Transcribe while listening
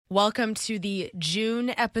Welcome to the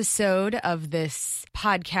June episode of this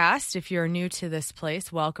podcast. If you're new to this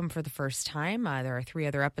place, welcome for the first time. There are 3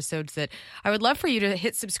 other episodes that I would love for you to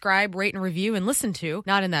hit subscribe, rate, and review and listen to,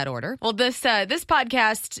 not in that order. Well, this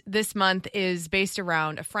podcast this month is based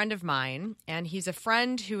around a friend of mine, and he's a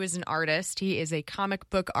friend who is an artist. He is a comic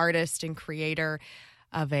book artist and creator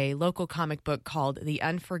of a local comic book called The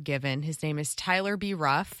Unforgiven. His name is Tyler B.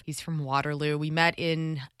 Ruff. He's from Waterloo. We met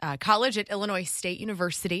in college at Illinois State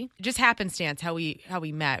University. Just happenstance how we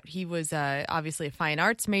met. He was obviously a fine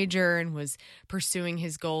arts major and was pursuing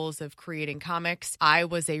his goals of creating comics. I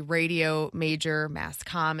was a radio major, mass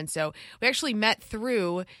comm, and so we actually met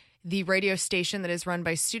through the radio station that is run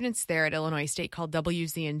by students there at Illinois State called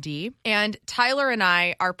WZND. And Tyler and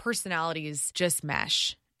I, our personalities just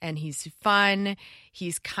mesh. And he's fun.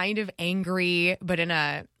 He's kind of angry, but in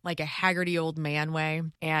a Haggerty old man way.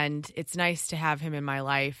 And it's nice to have him in my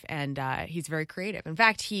life. And he's very creative. In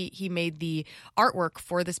fact, he made the artwork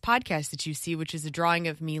for this podcast that you see, which is a drawing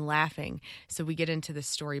of me laughing. So we get into the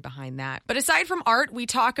story behind that. But aside from art, we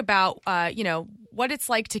talk about what it's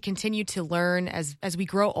like to continue to learn as we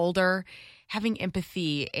grow older, having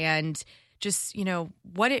empathy and just,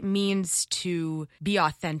 what it means to be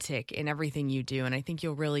authentic in everything you do. And I think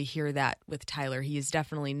you'll really hear that with Tyler. He has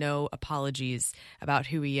definitely no apologies about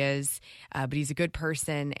who he is, but he's a good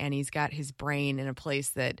person and he's got his brain in a place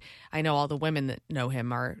that I know all the women that know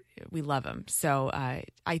him we love him. So I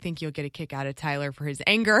think you'll get a kick out of Tyler for his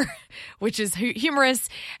anger, which is humorous,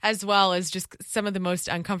 as well as just some of the most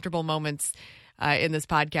uncomfortable moments in this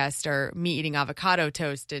podcast are me eating avocado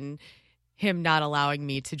toast and him not allowing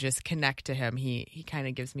me to just connect to him. He kind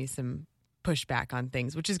of gives me some pushback on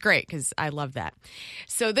things, which is great because I love that.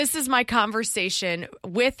 So this is my conversation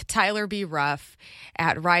with Tyler B. Ruff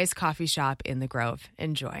at Rise Coffee Shop in the Grove.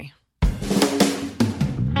 Enjoy.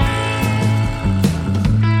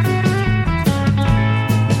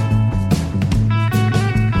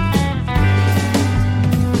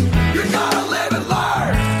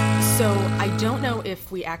 If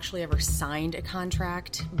we actually ever signed a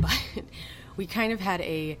contract, but we kind of had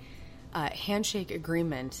a handshake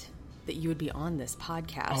agreement that you would be on this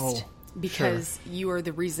podcast because you are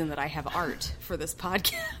the reason that I have art for this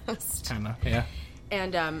podcast. Kind of, yeah.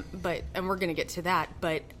 And we're going to get to that,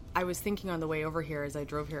 but I was thinking on the way over here as I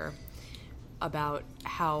drove here about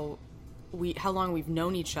how long we've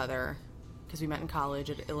known each other because we met in college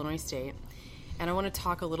at Illinois State, and I want to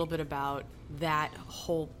talk a little bit about that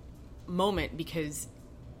whole moment because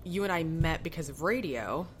you and I met because of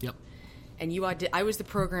radio. Yep. And I was the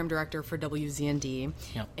program director for WZND.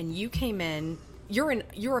 Yep. And you came in.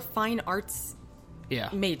 You're a fine arts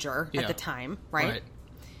major at the time, right? Right.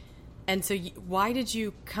 And so why did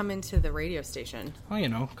you come into the radio station?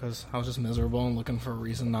 Well, because I was just miserable and looking for a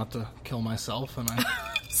reason not to kill myself, and I.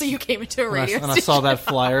 So you came into a radio station. And I saw that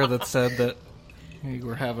flyer that said that you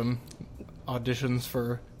were having auditions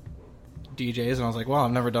for DJs, and I was like, well,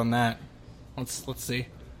 I've never done that. Let's see.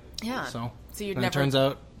 Yeah. So you'd never. It turns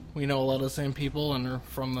out we know a lot of the same people and are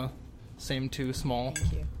from the same 2 small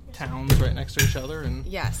towns right next to each other. And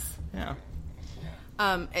yes. Yeah.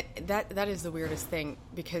 That is the weirdest thing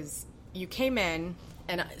because you came in,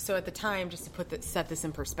 and so at the time, just to set this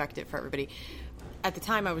in perspective for everybody, at the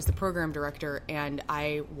time I was the program director and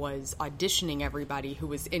I was auditioning everybody who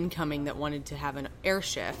was incoming that wanted to have an air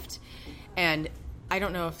shift, and I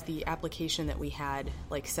don't know if the application that we had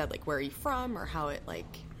said where are you from or how it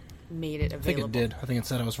made it available. I think it did. I think it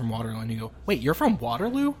said I was from Waterloo, and you go, wait, you're from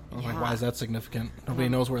Waterloo? I was like, why is that significant? Nobody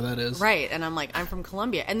knows where that is. Right, and I'm like, I'm from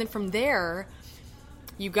Columbia. And then from there,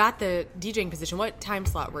 you got the DJing position. What time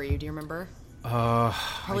slot were you? Do you remember?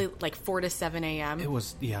 Probably 4 to 7 a.m. It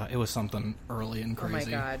was something early and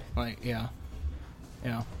crazy. Oh my God.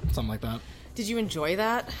 Yeah, something like that. Did you enjoy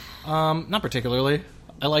that? Not particularly.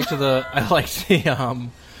 I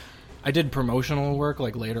did promotional work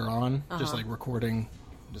later on, just recording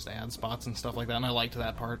just ad spots and stuff like that, and I liked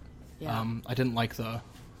that part. Yeah. I didn't like the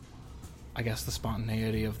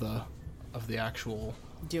spontaneity of the actual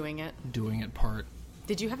doing it part.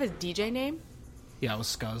 Did you have a DJ name? Yeah, it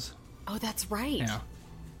was Scuzz. Oh, that's right. Yeah.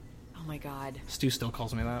 Oh my God. Stu still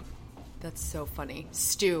calls me that. That's so funny.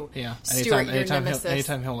 Stu. Yeah. Stuart, your nemesis.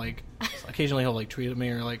 Anytime he'll occasionally he'll tweet at me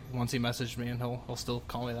or once he messaged me and he'll still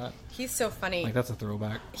call me that. He's so funny. That's a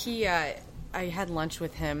throwback. I had lunch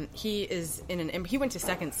with him. He is he went to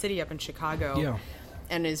Second City up in Chicago. Yeah.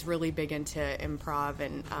 And is really big into improv,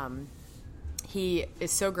 and he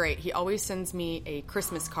is so great. He always sends me a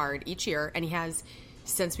Christmas card each year, and he has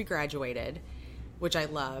since we graduated, which I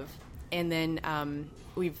love. And then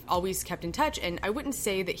we've always kept in touch, and I wouldn't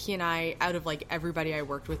say that he and I, out of everybody I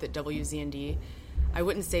worked with at WZND, I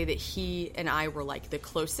wouldn't say that he and I were like the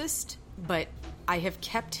closest, but I have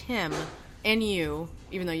kept him and you,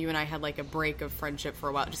 even though you and I had like a break of friendship for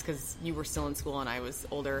a while just because you were still in school and I was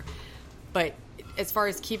older. But as far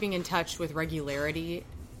as keeping in touch with regularity,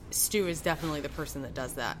 Stu is definitely the person that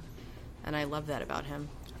does that. And I love that about him.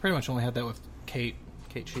 I pretty much only had that with Kate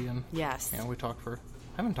Sheehan. Yes. Yeah, we talked I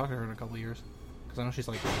haven't talked to her in a couple of years. Because I know she's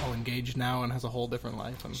like all engaged now and has a whole different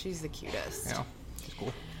life. And she's the cutest. yeah, she's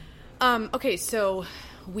cool. Okay, so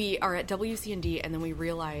we are at WCND, and then we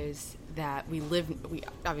realize that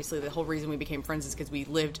obviously the whole reason we became friends is because we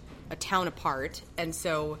lived a town apart, and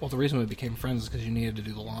so... Well, the reason we became friends is because you needed to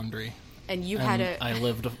do the laundry. And you had a... I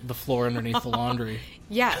lived the floor underneath the laundry.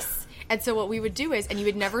 Yes. And so what we would do is, and you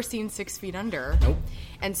had never seen 6 Feet Under. Nope.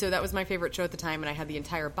 And so that was my favorite show at the time, and I had the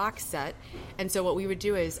entire box set. And so what we would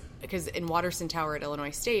do is, because in Watterson Tower at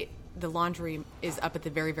Illinois State, the laundry is up at the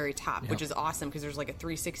very, very top, which is awesome because there's like a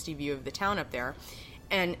 360 view of the town up there.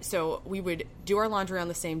 And so we would do our laundry on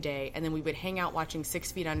the same day, and then we would hang out watching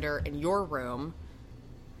 6 Feet Under in your room,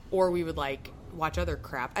 or we would like watch other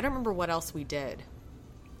crap. I don't remember what else we did.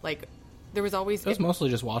 Like, there was always... It was mostly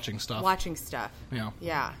just watching stuff. Watching stuff. Yeah.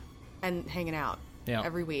 Yeah. And hanging out. Yeah.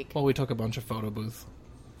 Every week. Well, we took a bunch of photo booth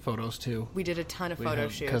photos, too. We did a ton of photo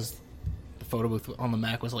shoots. Because the photo booth on the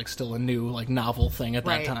Mac was, like, still a new, like, novel thing at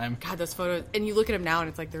that time. God, those photos... And you look at them now, and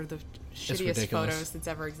it's like they're the shittiest photos that's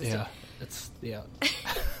ever existed. Yeah.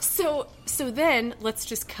 So then, let's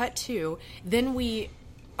just cut to... Then you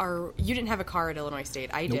didn't have a car at Illinois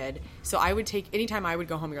State. I did. So I would anytime I would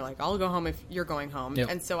go home, you're like, I'll go home if you're going home. Yep.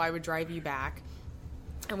 And so I would drive you back.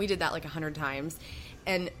 And we did that like 100 times.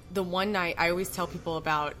 And the one night I always tell people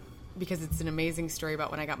about, because it's an amazing story about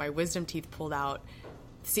when I got my wisdom teeth pulled out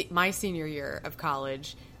my senior year of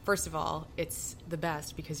college. First of all, it's the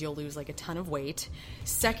best because you'll lose like a ton of weight.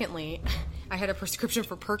 Secondly, I had a prescription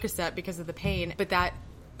for Percocet because of the pain, but that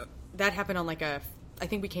happened on like I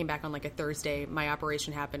think we came back on like a Thursday. My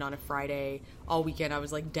operation happened on a Friday. All weekend I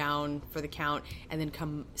was like down for the count. And then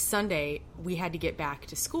come Sunday, we had to get back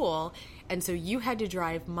to school. And so you had to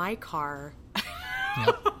drive my car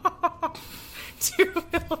to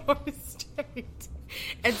Illinois State.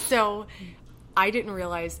 And so I didn't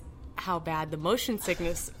realize how bad the motion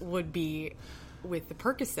sickness would be with the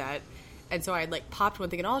Percocet. And so I had like popped one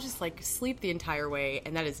thing, and I'll just like sleep the entire way.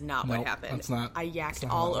 And that is not what happened. That's not. I yacked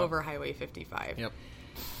all over Highway 55. Yep.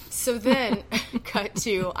 So then, cut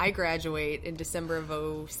to, I graduate in December of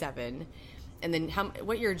 2007. And then,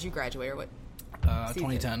 what year did you graduate, or what?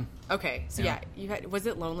 2010. Okay, so yeah, was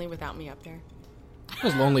it lonely without me up there? It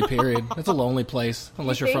was a lonely period. It's a lonely place,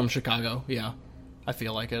 unless you're think? from Chicago. Yeah, I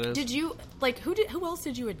feel like it is. Did you, like, who else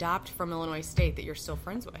did you adopt from Illinois State that you're still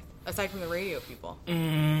friends with, aside from the radio people?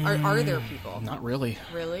 Are there people? Not really.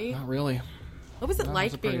 Really? Not really. What was it No, like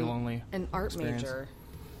it was a pretty being lonely an art experience. major?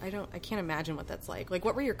 I can't imagine what that's like. Like,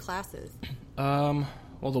 what were your classes? Well,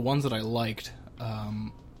 the ones that I liked, I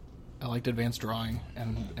liked advanced drawing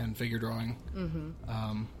and figure drawing, and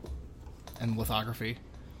lithography.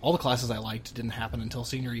 All the classes I liked didn't happen until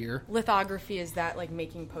senior year. Lithography, is that like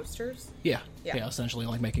making posters? Yeah, essentially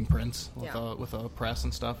like making prints with a press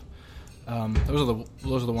and stuff. Those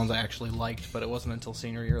are the ones I actually liked, but it wasn't until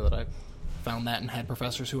senior year that I found that and had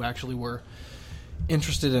professors who actually were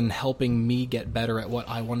interested in helping me get better at what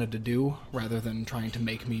I wanted to do rather than trying to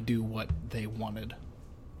make me do what they wanted.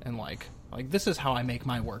 And like this is how I make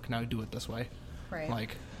my work, now do it this way. Right.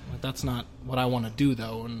 Like that's not what I want to do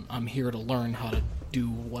though, and I'm here to learn how to do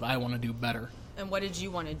what I want to do better. And what did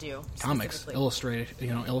you want to do? Comics,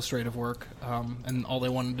 illustrative work, and all they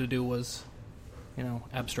wanted to do was,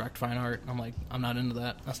 abstract fine art. I'm like, I'm not into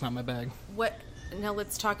that. That's not my bag. What? Now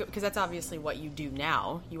let's talk, because that's obviously what you do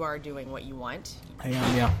now. You are doing what you want. I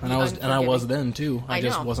am, yeah, and I was then too. I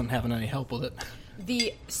just wasn't having any help with it.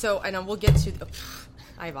 And we'll get to.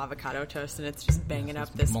 I have avocado toast, and it's just banging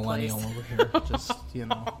up this millennial place. over here. Just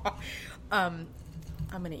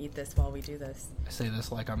I'm gonna eat this while we do this. I say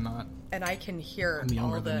this like I'm not. And I can hear I'm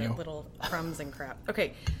all the you. little crumbs and crap.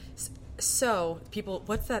 Okay, so people,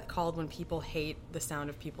 what's that called when people hate the sound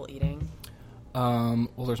of people eating?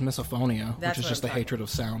 Well, there's misophonia, That's which is just the hatred of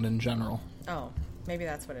sound in general. Oh, maybe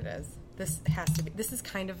that's what it is. This has to be. This is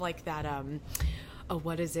kind of like that.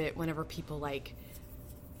 What is it? Whenever people like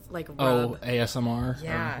rub. ASMR.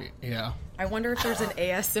 Yeah. Yeah. I wonder if there's an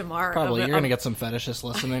ASMR. Probably. You're gonna get some fetishists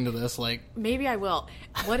listening to this. Like, maybe I will.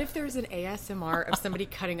 What if there's an ASMR of somebody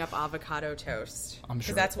cutting up avocado toast? I'm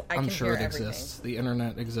sure. I'm sure it exists. The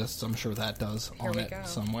internet exists. I'm sure that does Here on we it go.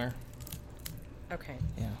 somewhere. Okay.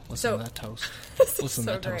 Yeah. Listen to that toast. Listen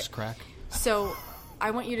to that great. toast crack. So,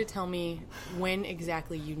 I want you to tell me when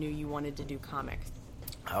exactly you knew you wanted to do comics.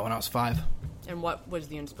 When I was 5. And what was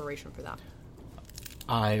the inspiration for that?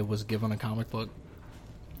 I was given a comic book.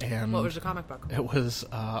 And what was the comic book? It was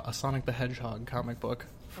a Sonic the Hedgehog comic book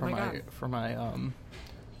for my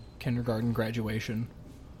kindergarten graduation.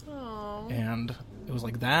 Aww. And it was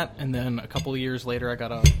like that, and then a couple of years later I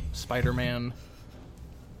got a Spider-Man.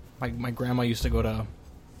 My grandma used to go to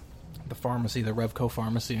the pharmacy, the Revco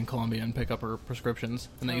pharmacy in Columbia, and pick up her prescriptions,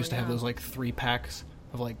 and they used to have those like 3-packs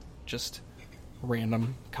of like just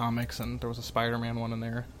random comics, and there was a Spider-Man one in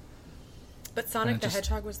there. But Sonic the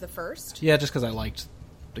Hedgehog was the first? Yeah, just because I liked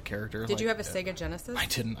the character. Did you have a Sega Genesis? I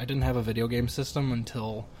didn't have a video game system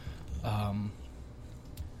until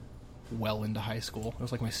well into high school. It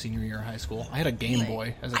was like my senior year of high school. I had a Game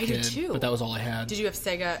Boy as a kid, did too. But that was all I had. Did you have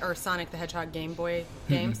Sega or Sonic the Hedgehog Game Boy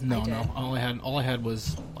games? No. All I had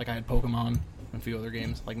was like I had Pokemon and a few other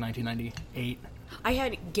games, like 1998. I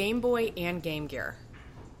had Game Boy and Game Gear.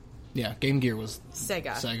 Yeah, Game Gear was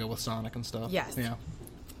Sega with Sonic and stuff. Yes. Yeah.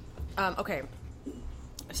 Okay.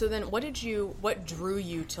 So then, what drew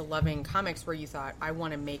you to loving comics? Where you thought, I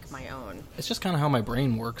want to make my own? It's just kind of how my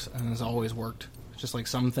brain works, and has always worked. Just like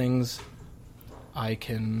some things I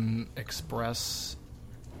can express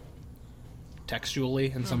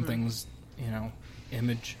textually, and some things,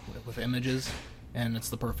 with images, and it's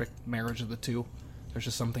the perfect marriage of the two. There's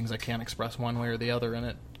just some things I can't express one way or the other, and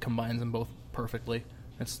it combines them both perfectly.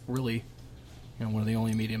 It's really, one of the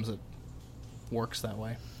only mediums that works that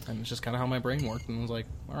way. And it's just kind of how my brain worked, and I was like,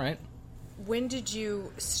 all right. When did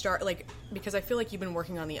you start, because I feel like you've been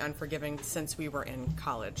working on The Unforgiving since we were in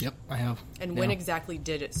college. Yep, I have. And when exactly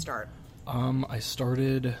did it start? I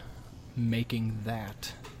started making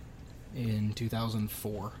that in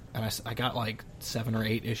 2004. And I got like 7 or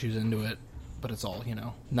 8 issues into it, but it's all,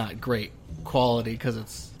 not great quality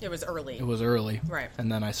because it was early. It was early. Right.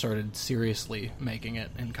 And then I started seriously making it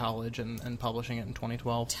in college and publishing it in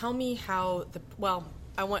 2012. Tell me how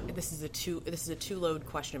this is a two-load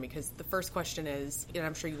question, because the first question is, and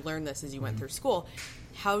I'm sure you learned this as you went through school,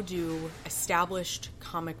 how do established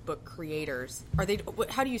comic book creators,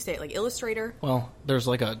 how do you say it, like illustrator? Well, there's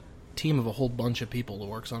like a team of a whole bunch of people that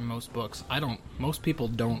works on most books. Most people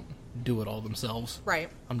don't do it all themselves. Right.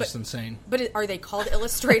 I'm just insane. But are they called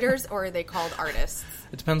illustrators or are they called artists?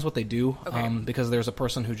 It depends what they do. Okay. Because there's a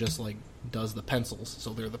person who just like does the pencils,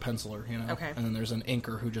 so they're the penciler, Okay. And then there's an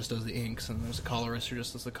inker who just does the inks, and there's a colorist who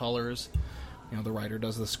just does the colors. The writer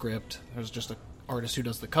does the script. There's just an artist who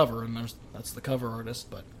does the cover, and that's the cover artist,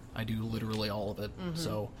 but I do literally all of it. Mm-hmm.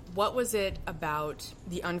 So what was it about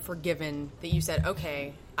The Unforgiven that you said,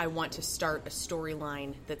 okay, I want to start a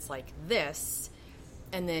storyline that's like this?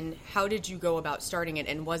 And then how did you go about starting it?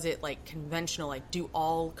 And was it like conventional? Like, do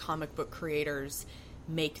all comic book creators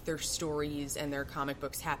make their stories and their comic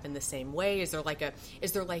books happen the same way? Is there like a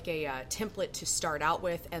template to start out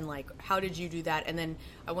with? And like, how did you do that? And then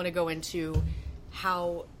I want to go into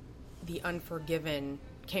how The Unforgiven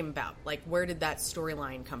came about. Like, where did that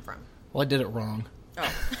storyline come from? Well, I did it wrong.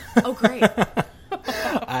 Oh, great.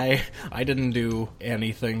 I didn't do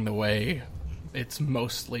anything the way it's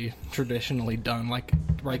mostly traditionally done, like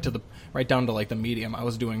right down to like the medium. I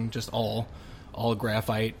was doing just all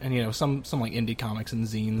graphite, and some like indie comics and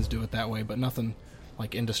zines do it that way, but nothing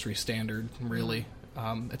like industry standard really.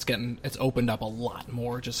 It's opened up a lot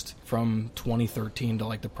more just from 2013 to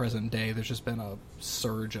like the present day. There's just been a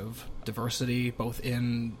surge of diversity both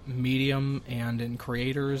in medium and in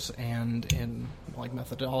creators and in like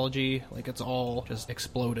methodology. Like it's all just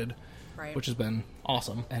exploded. Right. Which has been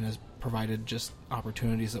awesome and has provided just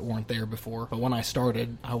opportunities that weren't there before. But when I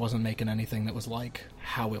started, I wasn't making anything that was like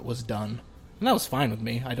how it was done. And that was fine with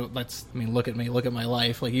me. Look at me, look at my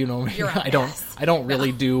life. Like, me. I don't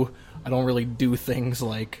really do things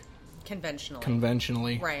like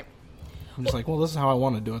conventionally. Right. I'm just like, well, this is how I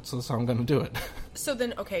want to do it, so this is how I'm going to do it. So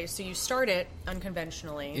then, okay, so you start it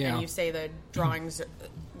unconventionally, and you say the drawings,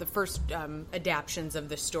 the first adaptions of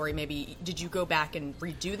the story, maybe, did you go back and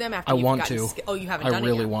redo them after you want to. Oh, you haven't done it yet? I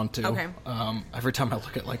really want to. Okay. Every time I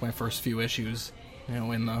look at, like, my first few issues,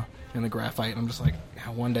 in the graphite, I'm just like,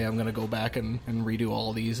 one day I'm going to go back and redo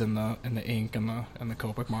all of these in the ink and the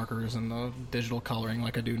Copic markers and the digital coloring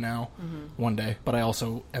like I do now, one day. But I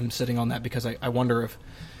also am sitting on that because I wonder if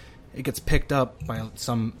it gets picked up by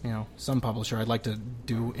some publisher. I'd like to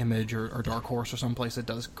do Image or Dark Horse or someplace that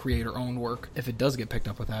does creator-owned work. If it does get picked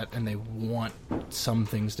up with that and they want some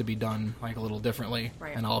things to be done like a little differently,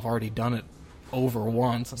 right, and I'll have already done it over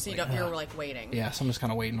once. So you're like waiting. Yeah, so I'm just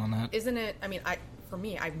kind of waiting on that. Isn't it? I mean, for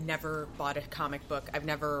me, I've never bought a comic book. I've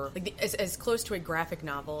never as close to a graphic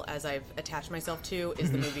novel as I've attached myself to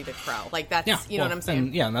is the movie The Crow. Like that's you know what I'm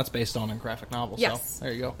saying? And that's based on a graphic novel. Yes, so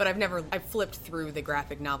there you go. But I've flipped through the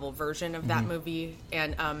graphic novel version of that movie,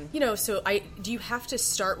 and so do you have to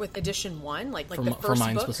start with edition 1, like the first for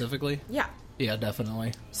mine book? Specifically? Yeah. Yeah,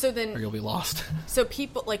 definitely. So then, or you'll be lost. So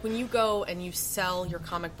people, like when you go and you sell your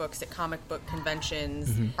comic books at comic book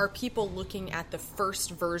conventions, are people looking at the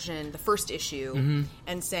first version, the first issue,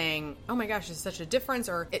 and saying, "Oh my gosh, there's such a difference"?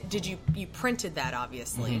 Or did you printed that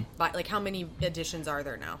obviously? But like, how many editions are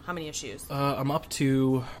there now? How many issues? I'm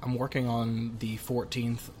working on the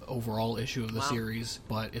 14th overall issue of the series,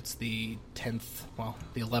 but it's the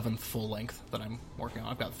 11th full length that I'm working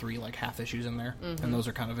on. I've got 3 like half issues in there, and those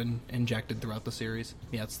are kind of injected throughout the series.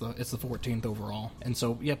 Yeah, it's the 14th overall. And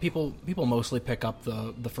so yeah, people mostly pick up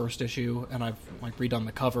the first issue, and I've like redone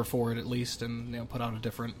the cover for it at least, and put out a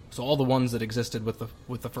different. So all the ones that existed with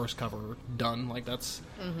the first cover are done. Like that's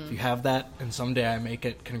if you have that, and someday I make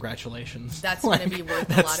it, congratulations. That's going to be worth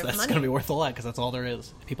a lot of money. That's going to be worth a lot because that's all there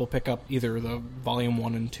is. People pick up either the volume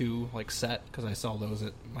 1 and 2 like set because I sell those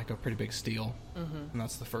at like a pretty big steal, and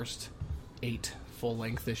that's the first 8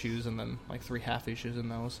 full-length issues and then like 3 half issues in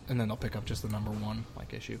those, and then they'll pick up just the number 1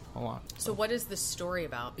 like issue a lot. So what is the story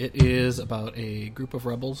about? It is about a group of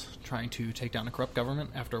rebels trying to take down a corrupt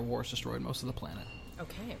government after a war has destroyed most of the planet.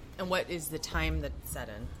 Okay. And what is the time that's set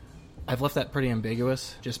in? I've left that pretty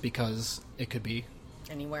ambiguous just because it could be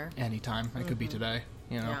anywhere, anytime. It could be today,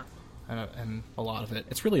 Yeah. And a lot of it,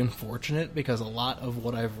 it's really unfortunate because a lot of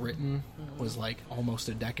what I've written was like almost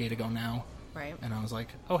a decade ago now. Right. And I was like,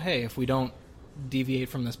 oh hey, if we don't deviate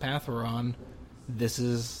from this path we're on, this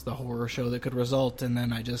is the horror show that could result. And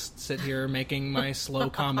then I just sit here making my slow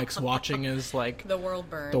comics, watching as like the world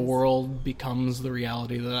burns. The world becomes the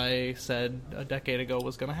reality that I said a decade ago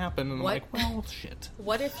was going to happen. And I'm like, well, shit.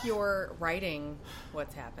 What if you're writing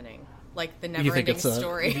what's happening? Like the never-ending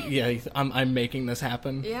story. Yeah, I'm making this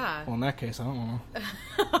happen. Yeah. Well, in that case, I don't know.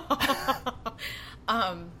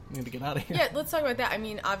 Need to get out of here. Yeah, let's talk about that. I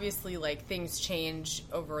mean, obviously, like things change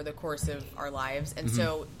over the course of our lives, and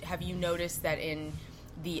so have you noticed that in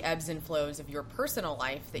the ebbs and flows of your personal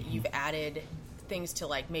life that you've added things to,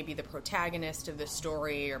 like maybe the protagonist of the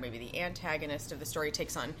story or maybe the antagonist of the story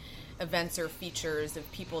takes on events or features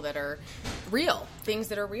of people that are real, things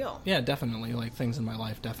that are real? Yeah, definitely. Like things in my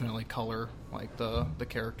life definitely color like the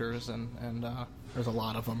characters, and there's a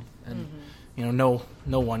lot of them, and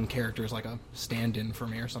no one character is like a stand-in for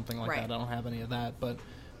me or something like that. I don't have any of that, but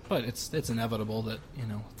it's inevitable that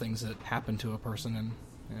things that happen to a person and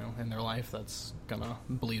in their life that's gonna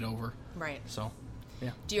bleed over. Right. So,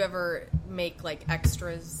 yeah. Do you ever make like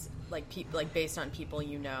extras like based on people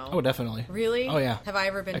you know? Oh, definitely. Really? Oh, yeah. Have I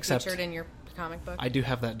ever been featured in your comic book? I do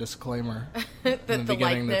have that disclaimer in the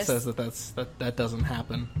beginning likeness. that says that doesn't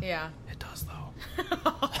happen. Yeah. It does though.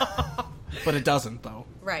 But it doesn't though.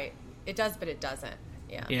 Right. It does, but it doesn't.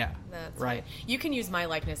 Yeah. Yeah. That's right. You can use my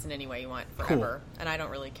likeness in any way you want forever, and I don't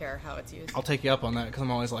really care how it's used. I'll take you up on that because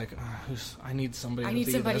I'm always like, I need somebody. I need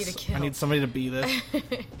somebody this. to kill. I need somebody to be this.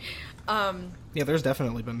 Yeah, there's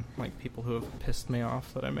definitely been like people who have pissed me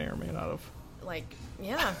off that I may or may not have. Like,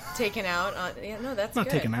 yeah, taken out. No, that's not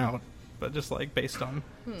good. Taken out, but just like based on.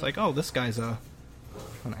 It's like, oh, this guy's an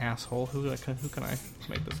asshole. Who can I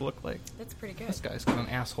make this look like? That's pretty good. This guy's got an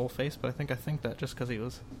asshole face, but I think that just because he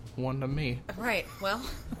was one to me. Right. Well,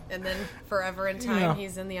 and then forever in time,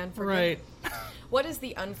 he's in the Unforgiven. Right. What does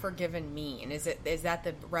the Unforgiven mean? Is that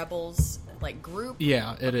the rebels like group?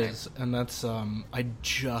 Yeah, it is, and that's I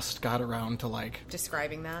just got around to like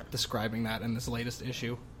describing that in this latest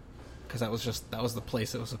issue. Because that was the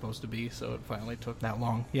place it was supposed to be, so it finally took that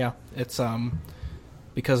long. Yeah, it's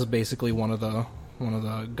because basically one of the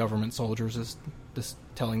government soldiers is just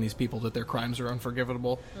telling these people that their crimes are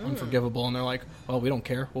unforgivable, and they're like, well, we don't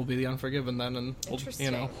care, we'll be the Unforgiven then, and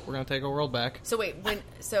we're gonna take our world back. So wait,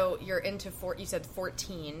 so you're into you said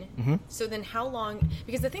 14. So then how long?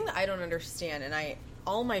 Because the thing that I don't understand, and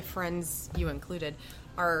all my friends, you included,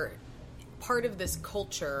 are part of this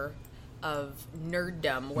culture of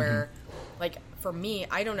nerddom where like for me,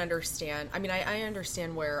 I don't understand. I mean, I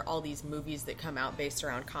understand where all these movies that come out based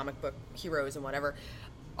around comic book heroes and whatever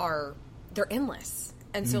they're endless.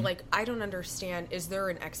 And so like I don't understand, is there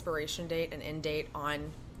an expiration date, an end date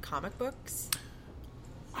on comic books?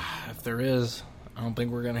 If there is, I don't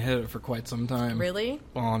think we're going to hit it for quite some time. Really?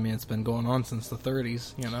 Well, I mean, it's been going on since the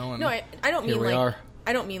 30s, and no, I don't mean like are.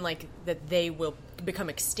 I don't mean like that they will become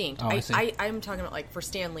extinct. Oh, I see. I'm talking about like for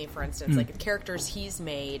Stan Lee, for instance, like the characters he's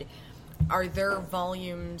made are there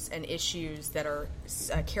volumes and issues that are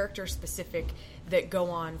character specific that go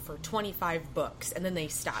on for 25 books and then they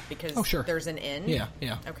stop because there's an end? Yeah.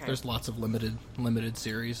 Okay. There's lots of limited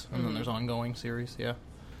series, and then there's ongoing series. Yeah.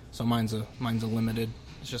 So mine's a limited.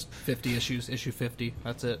 It's just 50 issues, issue 50.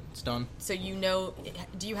 That's it. It's done. So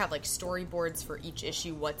do you have like storyboards for each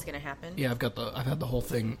issue? What's going to happen? Yeah, I've had the whole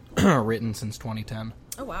thing written since 2010.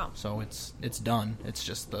 Oh wow. So it's done. It's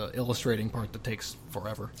just the illustrating part that takes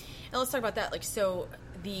forever. And let's talk about that. Like, so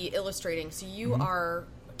the illustrating. So you are.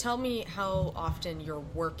 Tell me how often you're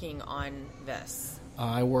working on this.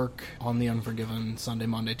 I work on The Unforgiven Sunday,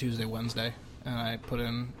 Monday, Tuesday, Wednesday, and I put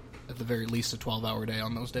in at the very least a 12-hour day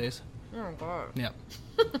on those days. Oh God. Yeah.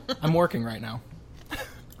 I'm working right now.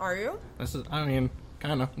 Are you?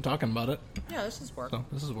 Kind of. I'm talking about it. Yeah, this is work. So,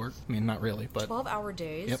 this is work. I mean, not really, but... 12-hour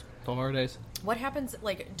days? Yep, 12-hour days. What happens,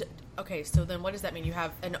 like... okay, so then what does that mean? You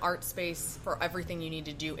have an art space for everything you need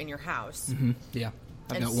to do in your house. Mm-hmm. Yeah.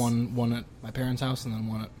 I've got one at my parents' house and then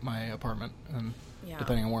one at my apartment. And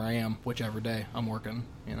depending on where I am, whichever day I'm working,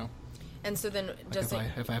 And so then... if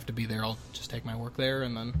I have to be there, I'll just take my work there,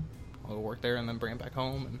 and then I'll go work there and then bring it back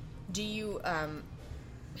home. And do you...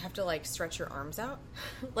 have to like stretch your arms out?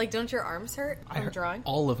 Like, don't your arms hurt from drawing?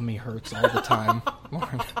 All of me hurts all the time.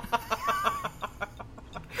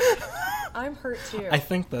 I'm hurt too. I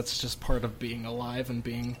think that's just part of being alive and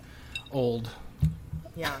being old.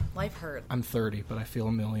 Yeah, life hurts. I'm 30, but I feel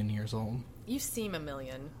a million years old. You seem a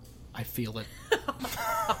million. I feel it.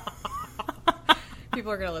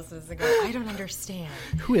 People are going to listen to this and go, I don't understand.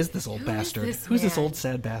 Who is this old bastard? Who's this old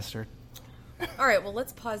sad bastard? All right, well,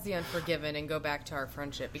 let's pause The Unforgiven and go back to our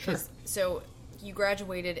friendship. Because, so, you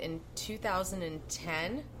graduated in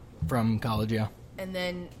 2010? From college, yeah. And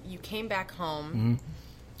then you came back home,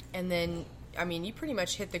 and then, I mean, you pretty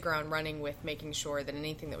much hit the ground running with making sure that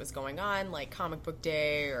anything that was going on, like Comic Book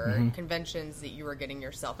Day or conventions, that you were getting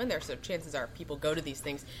yourself in there. So chances are people go to these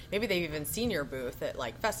things. Maybe they've even seen your booth at,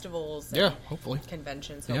 like, festivals. Yeah, hopefully.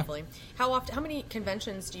 Conventions, hopefully. Yeah. How many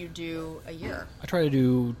conventions do you do a year? I try to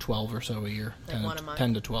do 12 or so a year. Like one a month?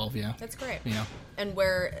 10 to 12, yeah. That's great. Yeah. And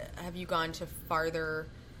where have you gone to farther...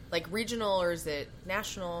 Like regional, or is it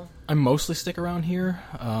national? I mostly stick around here,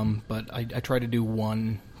 but I try to do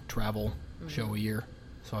one travel show a year.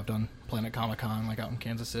 So I've done Planet Comic Con, like out in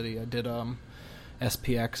Kansas City. I did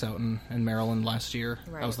SPX out in Maryland last year.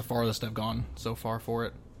 Right. That was the farthest I've gone so far for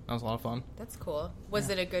it. That was a lot of fun. That's cool. Was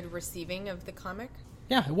it a good receiving of the comic?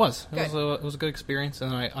 Yeah, it was. Good. It was a good experience.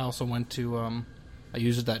 And I also went to... I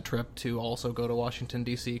used that trip to also go to Washington,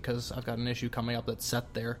 D.C., because I've got an issue coming up that's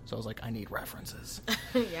set there. So I was like, I need references.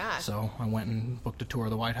 Yeah. So I went and booked a tour of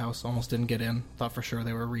the White House. Almost didn't get in. Thought for sure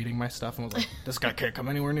they were reading my stuff and was like, this guy can't come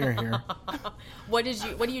anywhere near here. What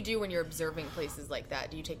do you do when you're observing places like that?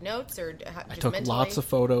 Do you take notes or just I took mentally? lots of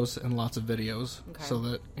photos and lots of videos, okay, so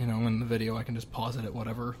that, in the video I can just pause it at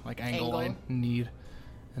whatever angle I need.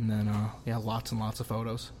 And then, lots and lots of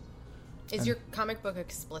photos. Is your comic book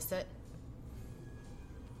explicit?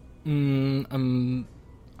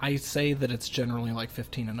 I say that it's generally like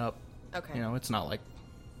 15 and up. Okay. It's not like...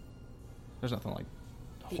 There's nothing like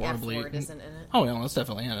the horribly... F word isn't in it? Oh, yeah, it's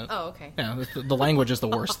definitely in it. Oh, okay. Yeah, the language is the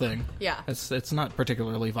worst thing. Yeah. It's not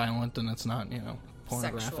particularly violent, and it's not,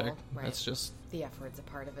 pornographic. Sexual, right. It's just... The F word's a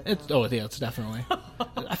part of it, though. It's definitely...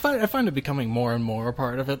 I find it becoming more and more a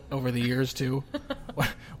part of it over the years, too.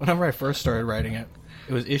 Whenever I first started writing it,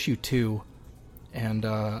 it was issue 2, and,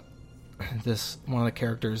 one of the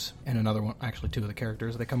characters and another one, actually two of the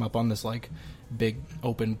characters, they come up on this like big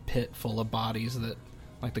open pit full of bodies that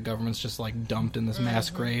like the government's just like dumped in this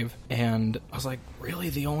mass grave, and I was like, really,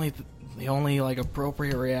 the only like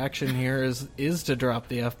appropriate reaction here is to drop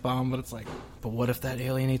the F-bomb, but it's like, but what if that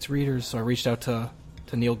alienates readers? So I reached out to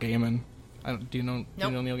Neil Gaiman. Do you know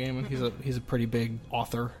Neil Gaiman? Mm-hmm. He's a pretty big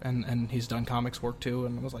author, and he's done comics work too,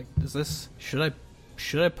 and I was like,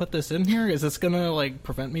 should I put this in here? Is this gonna like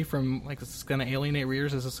prevent me from is this gonna alienate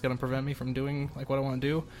readers? Is this gonna prevent me from doing like what I want to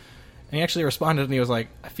do? And he actually responded, and he was like,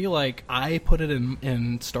 I feel like I put it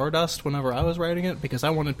in Stardust whenever I was writing it because I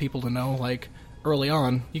wanted people to know like early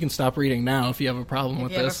on, you can stop reading now if you have a problem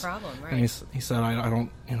with this. If you have a problem, right? And he said, I don't,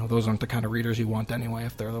 those aren't the kind of readers you want anyway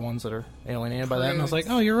if they're the ones that are alienated by that. And I was like,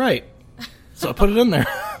 oh, you're right. So I put it in there.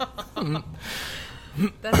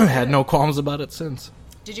 I had no qualms about it since.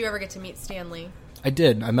 Did you ever get to meet Stan Lee? I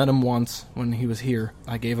did. I met him once when he was here.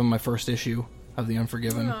 I gave him my first issue of The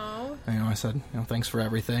Unforgiven. Aww. And, I said, thanks for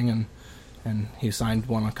everything. And he signed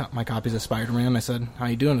one of my copies of Spider-Man. I said, how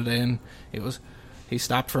you doing today? And he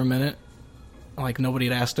stopped for a minute. Like nobody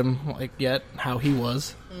had asked him yet how he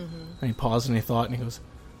was. Mm-hmm. And he paused and he thought and he goes,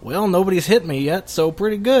 well, nobody's hit me yet, so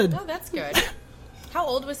pretty good. Oh, that's good. How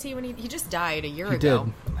old was he when he just died a year He ago?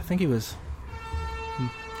 did. I think he was...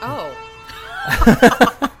 Oh.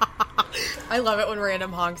 I love it when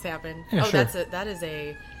random honks happen. Yeah, oh, sure. that's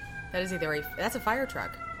a fire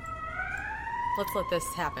truck. Let's let this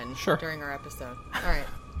happen during our episode. All right.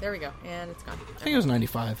 There we go. And it's gone. I think he was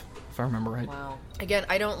 95, if I remember right. Wow. Again,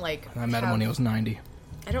 I don't like... I met him when he was 90.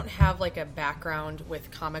 I don't have like a background with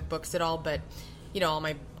comic books at all, but all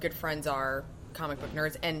my good friends are comic book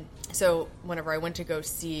nerds, and so whenever I went to go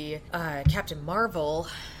see Captain Marvel,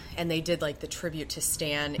 and they did like the tribute to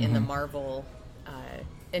Stan in the Marvel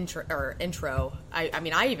intro, I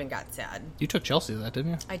mean, I even got sad. You took Chelsea to that,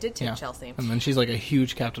 didn't you? I did take Chelsea. And then she's like a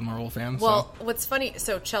huge Captain Marvel fan. Well, what's funny,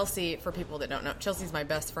 so Chelsea, for people that don't know, Chelsea's my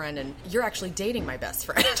best friend, and you're actually dating my best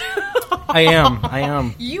friend. I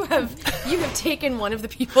am. You have taken one of the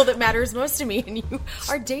people that matters most to me, and you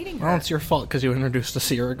are dating her. Well, it's your fault because you introduced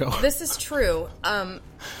us a year ago. This is true.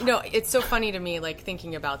 It's so funny to me, like,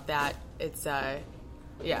 thinking about that. It's,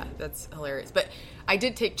 yeah, that's hilarious. But I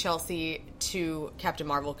did take Chelsea to Captain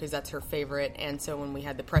Marvel because that's her favorite, and so when we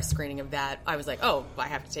had the press screening of that, I was like, oh, I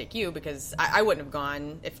have to take you because I wouldn't have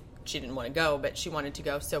gone if she didn't want to go, but she wanted to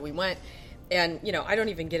go, so we went. And, I don't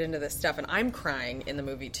even get into this stuff, and I'm crying in the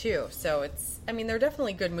movie, too. So they're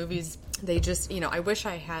definitely good movies. They just, I wish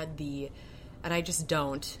I had and I just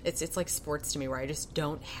don't. It's like sports to me, where I just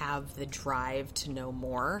don't have the drive to know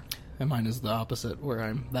more. And mine is the opposite, where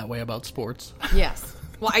I'm that way about sports. Yes.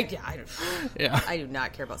 Well, I do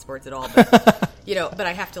not care about sports at all, but, but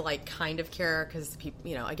I have to, like, kind of care because,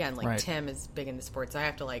 again, like, right. Tim is big into sports. So I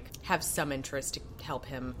have to, like, have some interest to help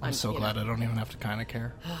him. I'm so glad I don't even have to kind of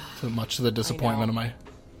care. So much to the disappointment of my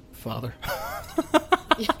father.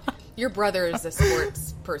 Your brother is a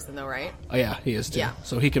sports person, though, right? Oh, yeah, he is, too. Yeah.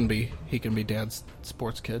 So he can be Dad's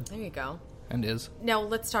sports kid. There you go. And is. Now,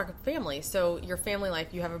 let's talk family. So, your family life,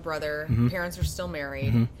 you have a brother, parents are still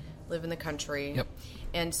married, live in the country. Yep.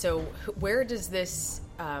 And so, where does this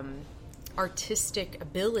artistic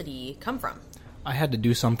ability come from? I had to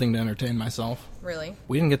do something to entertain myself. Really?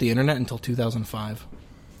 We didn't get the internet until 2005.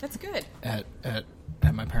 That's good. At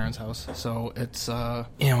my parents' house. So, it's, I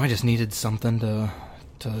just needed something to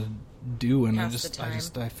do, and I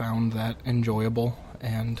found that enjoyable.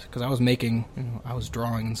 And because I was I was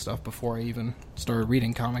drawing and stuff before I even started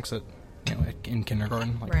reading comics in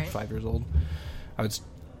kindergarten, like 5 years old. I would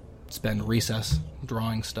spend recess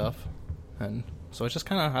drawing stuff, and so it's just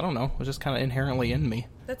kind of, I don't know, it was just kind of inherently in me.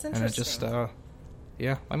 That's interesting. And it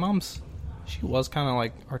just, my mom's, she was kind of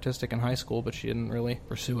like artistic in high school, but she didn't really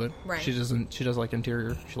pursue it. Right. She does like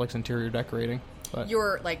interior, she likes interior decorating. But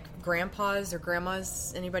your, like, grandpas or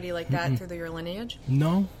grandmas, anybody like that through your lineage?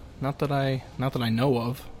 No, not that I know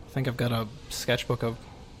of. I think I've got a sketchbook of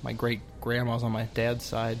my great grandmas on my dad's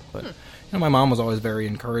side, but my mom was always very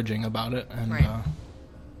encouraging about it, and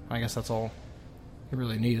I guess that's all you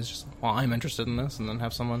really need is just, well, I'm interested in this, and then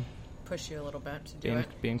have someone push you a little bit to do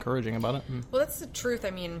it. Be encouraging about it. Well, that's the truth.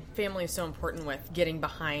 I mean, family is so important with getting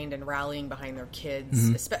behind and rallying behind their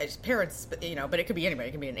kids, parents, but it could be anybody.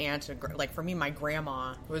 It could be an aunt. Like, for me, my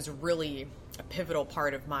grandma was really a pivotal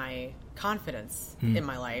part of my confidence in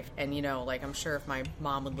my life. And, like, I'm sure if my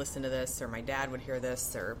mom would listen to this, or my dad would hear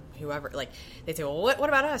this, or whoever, like, they'd say, well, what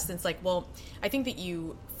about us? And it's like, well, I think that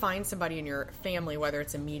you find somebody in your family, whether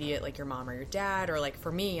it's immediate, like your mom or your dad, or, like,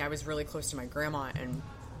 for me, I was really close to my grandma, and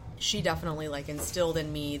she definitely, like, instilled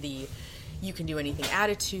in me the you can do anything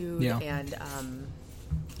attitude. Yeah. And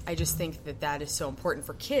I just think that is so important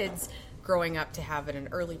for kids growing up to have in an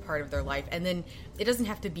early part of their life. And then it doesn't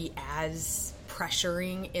have to be as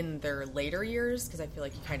pressuring in their later years, because I feel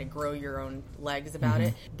like you kind of grow your own legs about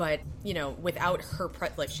it. But, without her,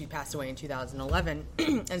 like, she passed away in 2011,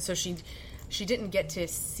 and so she didn't get to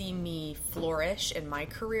see me flourish in my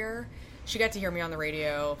career. She got to hear me on the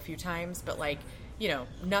radio a few times, but, like,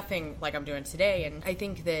 nothing like I'm doing today. And I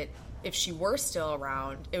think that if she were still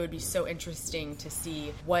around, it would be so interesting to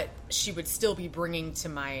see what she would still be bringing to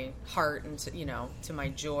my heart and to my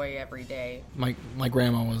joy every day. My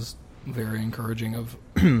grandma was very encouraging of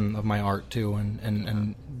of my art too,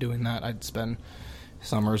 and doing that. I'd spend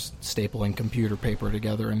summers stapling computer paper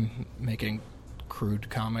together and making crude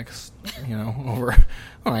comics, over.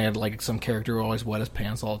 Well, I had like some character who always wet his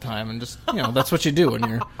pants all the time, and just that's what you do when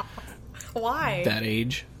you're why that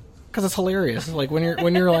age. Because it's hilarious. Like when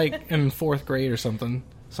you're like in 4th grade or something,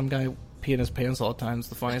 some guy peeing his pants all the time is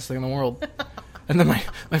the funniest thing in the world. And then my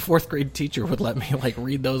 4th grade teacher would let me like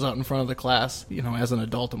read those out in front of the class. As an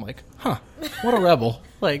adult, I'm like, huh, what a rebel!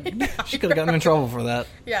 Like she could have gotten in trouble for that.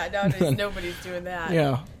 Yeah, nowadays nobody's doing that.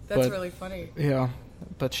 Yeah, that's really funny. Yeah,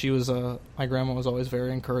 but she was my grandma was always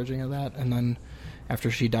very encouraging of that. And then after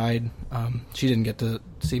she died, she didn't get to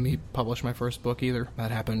see me publish my first book either. That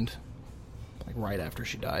happened like right after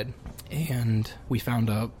she died. And we found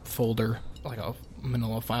a folder, like a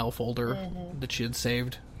manila file folder that she had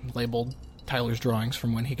saved, labeled Tyler's drawings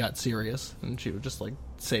from when he got serious. And she would just like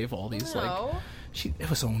save all these it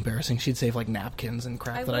was so embarrassing. She'd save like napkins and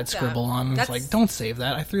crap that I'd scribble on. And it's like, don't save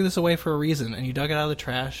that. I threw this away for a reason. And you dug it out of the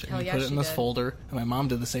trash and you put it in this folder. And my mom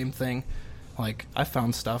did the same thing. Like, I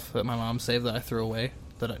found stuff that my mom saved that I threw away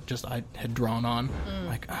that I had drawn on.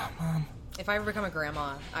 Like, oh, Mom. If I ever become a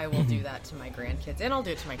grandma, I will do that to my grandkids. And I'll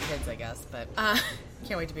do it to my kids, I guess. But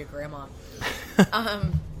can't wait to be a grandma.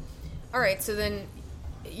 All right, so then,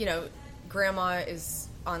 grandma is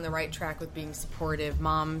on the right track with being supportive.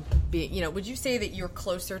 Mom, would you say that you're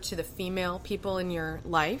closer to the female people in your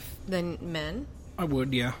life than men? I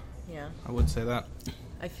would, yeah. Yeah. I would say that.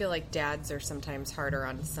 I feel like dads are sometimes harder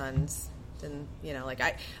on sons than,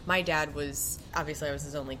 my dad was, obviously I was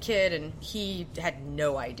his only kid, and he had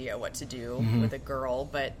no idea what to do with a girl,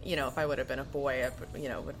 but, if I would have been a boy, it would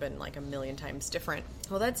have been like a million times different.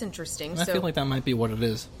 Well, that's interesting. I feel like that might be what it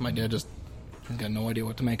is. My dad just got no idea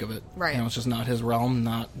what to make of it. Right. It's just not his realm,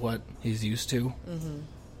 not what he's used to.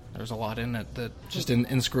 There's a lot in it that just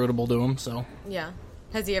inscrutable to him, so. Yeah.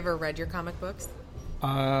 Has he ever read your comic books?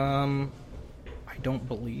 I don't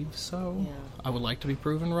believe so. Yeah. I would like to be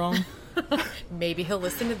proven wrong. Maybe he'll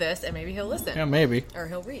listen to this, and maybe he'll listen. Yeah, maybe. Or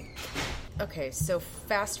he'll read. Okay, so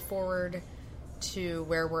fast forward to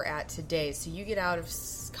where we're at today. So you get out of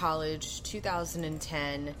college,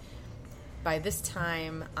 2010. By this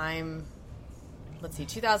time,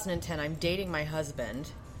 2010, I'm dating my husband.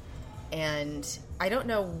 And I don't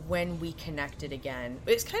know when we connected again.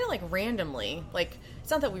 It's kind of like randomly. Like,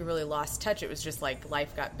 it's not that we really lost touch. It was just like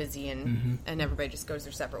life got busy and everybody just goes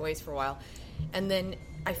their separate ways for a while. And then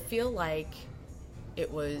I feel like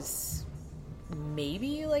it was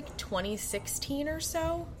maybe like 2016 or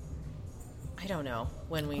so. I don't know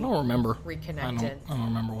when we reconnected. I don't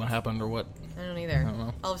remember what happened or what. I don't either. I don't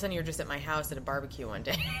know. All of a sudden you're just at my house at a barbecue one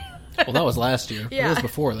day. Well, that was last year. Yeah. It was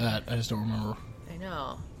before that. I just don't remember. I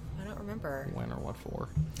know. I don't remember. When or what for.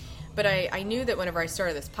 But I knew that whenever I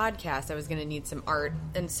started this podcast, I was going to need some art.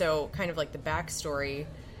 And so kind of like the backstory,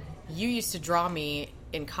 you used to draw me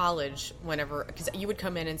in college whenever, because you would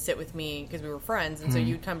come in and sit with me because we were friends. And so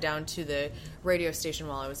you'd come down to the radio station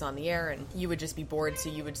while I was on the air and you would just be bored. So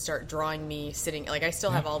you would start drawing me sitting, like I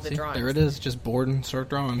still have all the drawings. There it is, just bored and start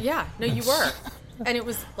drawing. Yeah, no, you were. And it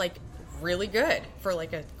was like really good for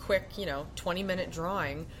like a quick, 20-minute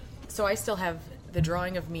drawing. So I still have the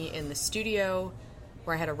drawing of me in the studio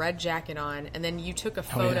where I had a red jacket on, and then you took a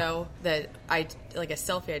photo that a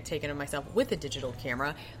selfie I'd taken of myself with a digital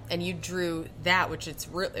camera, and you drew that, which it's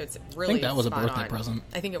really I think that was a birthday on. present.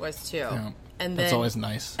 I think it was too. Yeah. And that's then, always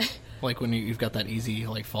nice. Like when you've got that easy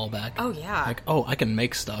fallback. Oh yeah. Like, I can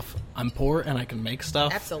make stuff. I'm poor and I can make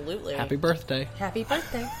stuff. Absolutely. Happy birthday. Happy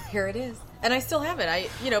birthday. Here it is. And I still have it.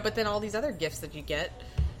 But then all these other gifts that you get,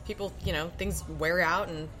 people, things wear out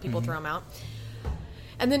and people throw them out.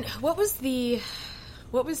 And then what was the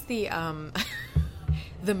the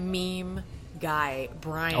meme guy,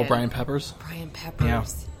 Brian? Oh, Brian Peppers? Brian Peppers. Yeah.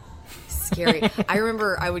 Scary. I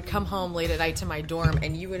remember I would come home late at night to my dorm,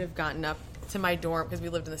 and you would have gotten up to my dorm, because we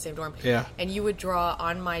lived in the same dorm. Yeah. And you would draw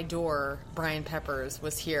on my door, Brian Peppers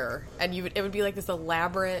was here. And it would be like this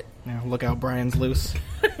elaborate... Yeah, look out, Brian's loose.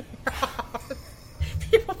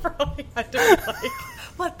 People probably had to be like,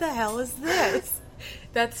 what the hell is this?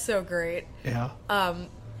 That's so great. Yeah. That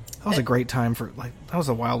was a great time that was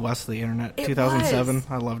the Wild West of the internet. 2007. Was.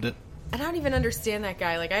 I loved it. And I don't even understand that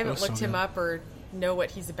guy. Like, I haven't looked him good. up or know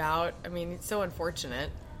what he's about. I mean, it's so unfortunate.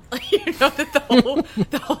 Like, that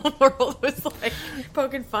the whole world was like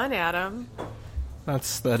poking fun at him.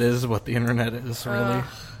 That is what the internet is, really.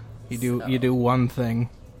 You do one thing.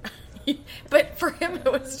 But for him,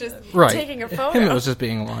 it was just taking a photo. Him, it was just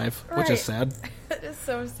being alive, which is sad. It is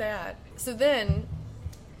so sad. So then,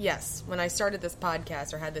 yes, when I started this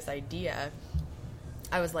podcast or had this idea,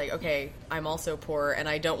 I was like, okay, I'm also poor, and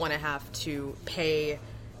I don't want to have to pay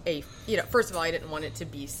first of all, I didn't want it to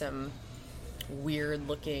be some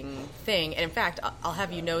weird-looking thing. And in fact, I'll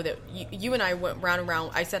have you know that you and I went round and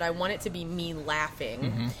round. I said I want it to be me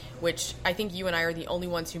laughing, which I think you and I are the only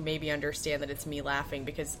ones who maybe understand that it's me laughing,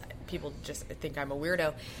 because people just think I'm a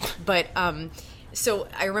weirdo. But so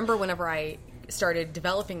I remember whenever I started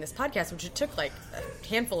developing this podcast, which it took like a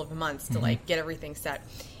handful of months to like get everything set.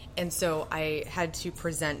 And so I had to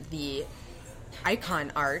present the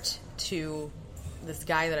icon art to this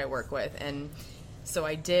guy that I work with. And so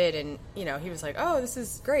I did, and, he was like, oh, this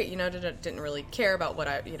is great. Didn't really care about what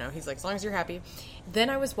he's like, as long as you're happy. Then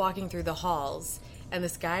I was walking through the halls, And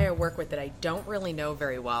this guy I work with that I don't really know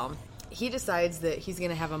very well, he decides that he's going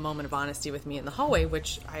to have a moment of honesty with me in the hallway,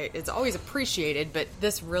 which it's always appreciated, but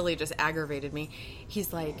this really just aggravated me. He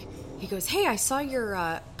goes, hey, I saw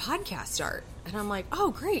your podcast art. And I'm like,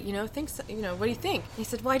 oh, great, thanks, what do you think? And he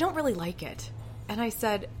said, well, I don't really like it. And I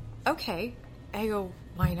said, okay. I go,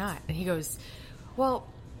 why not? And he goes,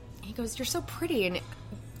 you're so pretty, and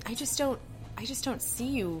I just don't see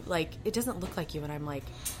you, like, it doesn't look like you. And I'm like,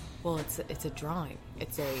 well, it's a drawing.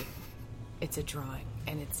 It's a drawing,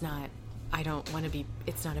 and it's not. I don't want to be.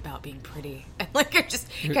 It's not about being pretty. And like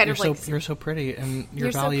you're so pretty, and your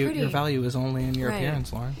value is only in your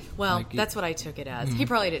appearance, Lauren. Well, that's what I took it as. He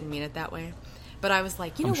probably didn't mean it that way, but I was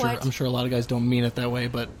like, you know what? I'm sure a lot of guys don't mean it that way,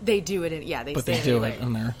 but they do it. They do it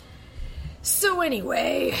in there. So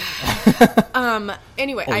anyway,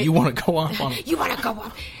 you want to go off on it? You want to go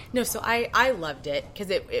off? No, so I loved it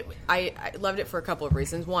because I loved it for a couple of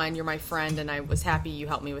reasons. One, you're my friend, and I was happy you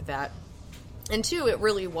helped me with that. And two, it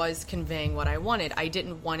really was conveying what I wanted. I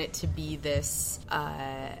didn't want it to be this.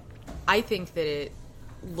 I think that it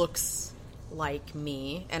looks like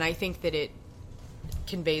me, and I think that it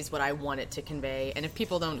conveys what I want it to convey. And if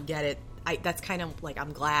people don't get it, that's kind of like,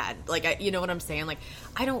 I'm glad. Like, you know what I'm saying? Like,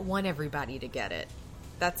 I don't want everybody to get it.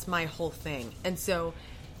 That's my whole thing. And so,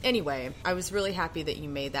 anyway, I was really happy that you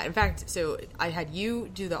made that. In fact, so I had you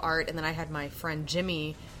do the art, and then I had my friend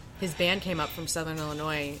Jimmy. His band came up from Southern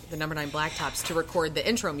Illinois, the Number 9 Blacktops, to record the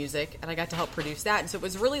intro music, and I got to help produce that. And so it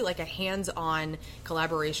was really like a hands-on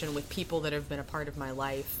collaboration with people that have been a part of my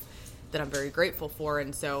life that I'm very grateful for.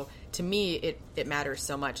 And so to me, it matters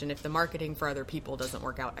so much. And if the marketing for other people doesn't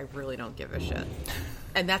work out, I really don't give a shit.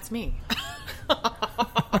 And that's me.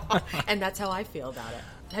 And that's how I feel about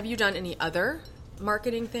it. Have you done any other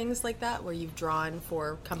marketing things like that where you've drawn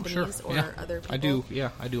for companies or other people?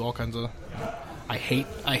 I do all kinds of. I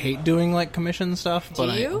hate doing like commission stuff, but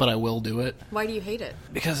I will do it. Why do you hate it?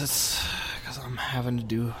 Because I'm having to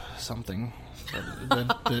do something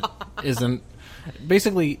that isn't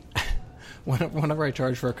basically. Whenever I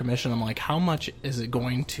charge for a commission, I'm like, how much is it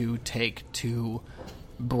going to take to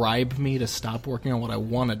bribe me to stop working on what I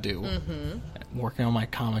want to do, working on my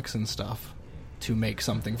comics and stuff, to make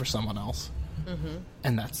something for someone else? Mm-hmm.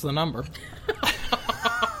 And that's the number.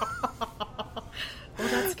 Well,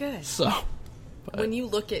 that's good. So, when you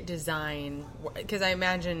look at design, because I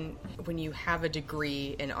imagine when you have a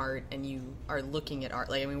degree in art and you are looking at art,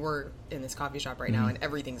 like, I mean, we're in this coffee shop right now and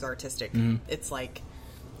everything's artistic. It's like,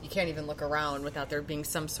 you can't even look around without there being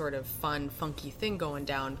some sort of fun, funky thing going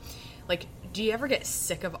down. Like, do you ever get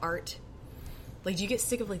sick of art? Like, do you get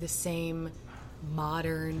sick of, like, the same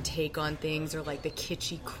modern take on things, or, like, the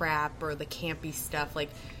kitschy crap or the campy stuff? Like,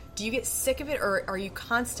 do you get sick of it, or are you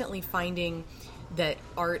constantly finding that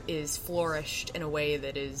art is flourished in a way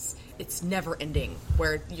that it's never ending,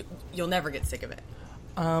 where you'll never get sick of it?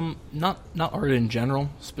 Not art in general.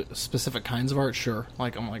 Specific kinds of art, sure.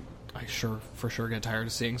 Like, I for sure get tired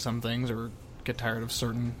of seeing some things, or get tired of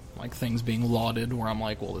certain like things being lauded where I'm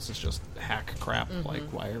like, well, this is just hack crap. Like,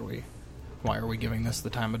 why are we giving this the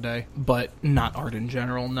time of day? But not art in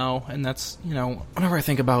general, no. And that's, whenever I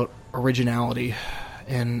think about originality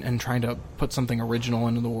and trying to put something original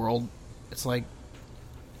into the world, it's like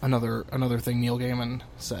another thing Neil Gaiman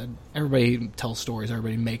said. Everybody tells stories,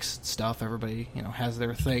 everybody makes stuff, everybody, has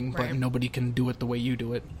their thing, but nobody can do it the way you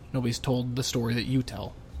do it. Nobody's told the story that you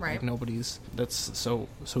tell. Right. Like so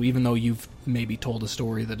even though you've maybe told a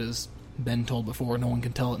story that has been told before, no one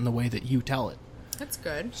can tell it in the way that you tell it. That's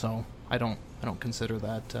good. So I don't consider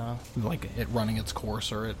that like it running its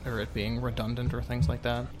course, or it being redundant or things like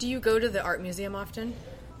that. Do you go to the art museum often?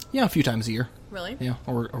 Yeah, a few times a year. Really? Yeah,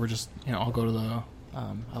 or just I'll go to the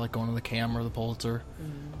I like going to the CAM or the Pulitzer,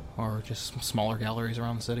 or just smaller galleries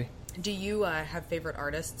around the city. Do you have favorite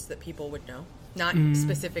artists that people would know? Not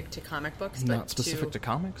specific to comic books, but not specific to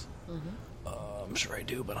comics. I'm sure I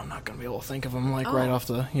do, but I'm not going to be able to think of them right off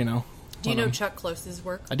the Do you know Chuck Close's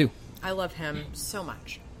work? I do. I love him so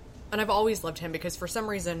much, and I've always loved him because for some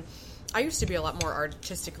reason I used to be a lot more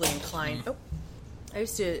artistically inclined. I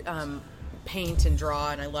used to paint and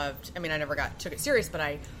draw, and I never took it serious, but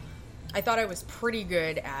I thought I was pretty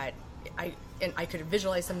good at I could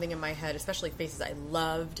visualize something in my head, especially faces. I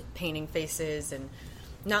loved painting faces, and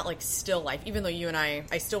not like still life, even though you and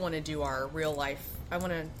I still want to do our real life. I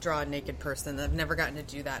want to draw a naked person. I've never gotten to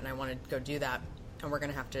do that, and I want to go do that, and we're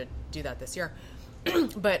going to have to do that this year.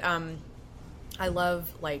 But I love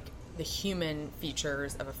like the human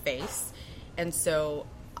features of a face, and so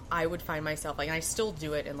I would find myself like, and I still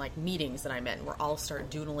do it in like meetings that I'm in, where I'll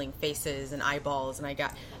start doodling faces and eyeballs, and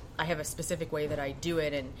I have a specific way that I do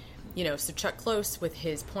it, and so Chuck Close with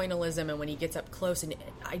his pointillism, and when he gets up close, and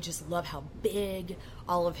I just love how big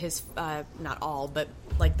all of his, not all, but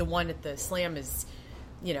like the one at the slam is,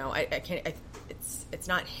 it's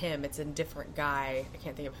not him, it's a different guy. I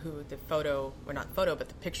can't think of who the photo, or not photo, but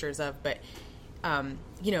the pictures of, but,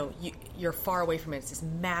 you're far away from it. It's this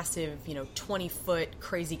massive, 20-foot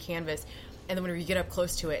crazy canvas. And then whenever you get up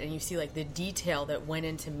close to it and you see like the detail that went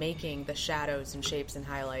into making the shadows and shapes and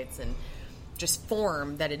highlights and just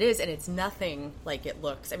form that it is, and it's nothing like it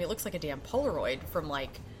looks. I mean, it looks like a damn Polaroid from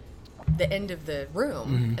like the end of the room.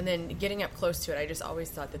 Mm-hmm. And then getting up close to it, I just always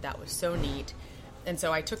thought that was so neat. And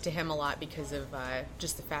so I took to him a lot because of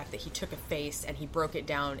just the fact that he took a face and he broke it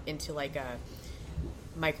down into like a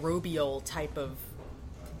microbial type of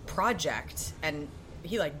project. And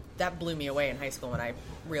he that blew me away in high school when I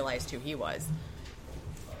realized who he was.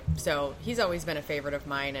 So he's always been a favorite of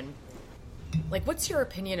mine. And what's your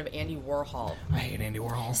opinion of Andy Warhol? I hate Andy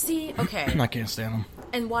Warhol. See, okay. I can't stand him.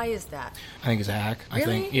 And why is that? I think he's a hack. Really? I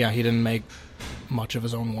think, yeah, he didn't make much of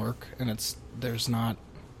his own work, and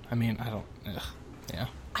yeah.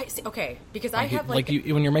 I see, okay, because I have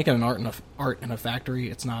when you're making art in a factory,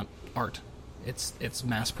 it's not art. It's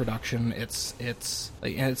mass production. It's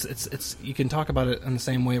you can talk about it in the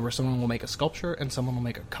same way where someone will make a sculpture and someone will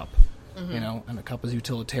make a cup, mm-hmm. And a cup is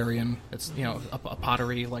utilitarian. It's a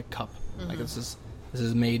pottery cup. Mm-hmm. This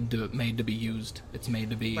is made to be used. It's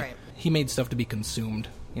made to be. Right. He made stuff to be consumed.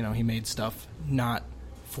 He made stuff not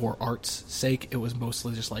for art's sake. It was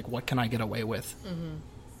mostly just what can I get away with? Mm-hmm.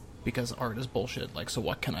 Because art is bullshit. So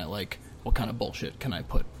what can I what kind of bullshit can I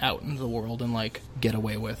put out into the world and get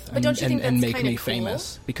away with and make me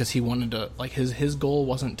famous? Because he wanted to his goal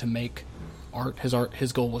wasn't to make art.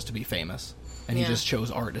 His goal was to be famous, and he just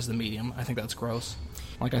chose art as the medium. I think that's gross.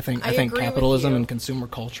 I think capitalism and consumer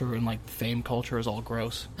culture and fame culture is all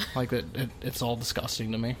gross. It's all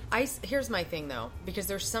disgusting to me. Here's my thing though, because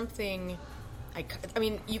there's something. I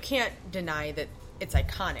mean, you can't deny that it's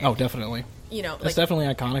iconic. Oh, definitely. It's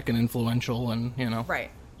definitely iconic and influential, and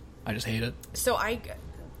right. I just hate it. So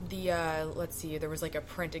let's see, there was a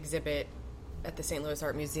print exhibit at the St. Louis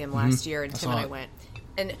Art Museum last year, and Tim and I went,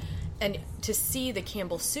 and to see the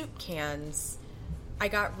Campbell soup cans, I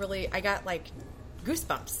got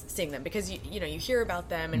goosebumps seeing them, because you hear about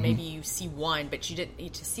them and mm-hmm. maybe you see one, but you didn't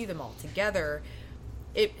need to see them all together.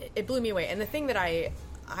 It blew me away. And the thing that I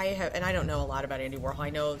have, and I don't know a lot about Andy Warhol. I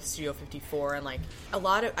know Studio 54, and a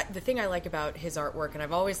lot of the thing I like about his artwork, and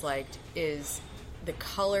I've always liked, is the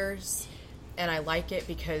colors, and I like it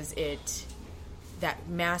because that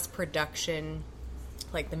mass production,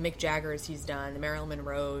 the Mick Jaggers he's done, the Marilyn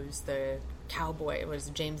Monroes, the Cowboy, it was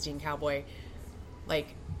James Dean Cowboy,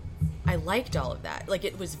 I liked all of that.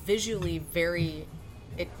 It was visually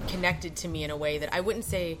it connected to me in a way that I wouldn't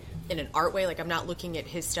say in an art way. I'm not looking at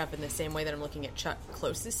his stuff in the same way that I'm looking at Chuck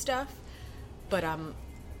Close's stuff, but I'm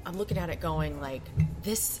looking at it going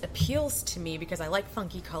this appeals to me because I like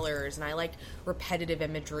funky colors and I like repetitive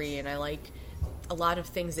imagery and I like a lot of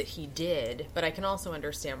things that he did, but I can also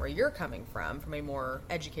understand where you're coming from a more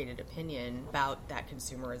educated opinion about that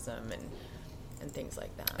consumerism and things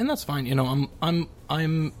like that. And that's fine.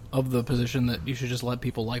 I'm of the position that you should just let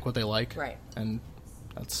people like what they like. Right. And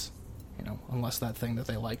that's, unless that thing that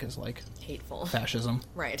they like is hateful fascism.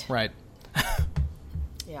 Right. Right.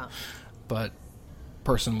 Yeah. But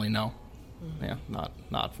personally, no. Mm-hmm. Yeah,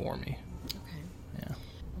 not for me. Okay. Yeah.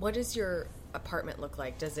 What does your apartment look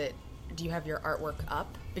like? Do you have your artwork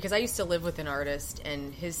up? Because I used to live with an artist,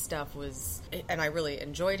 and his stuff was, and I really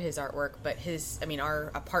enjoyed his artwork, but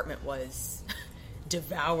our apartment was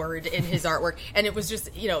devoured in his artwork, and it was just,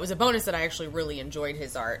 it was a bonus that I actually really enjoyed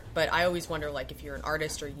his art. But I always wonder, if you're an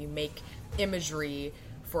artist or you make imagery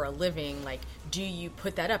for a living, do you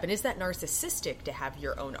put that up? And is that narcissistic to have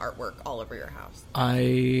your own artwork all over your house?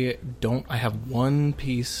 I don't. I have one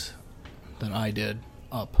piece that I did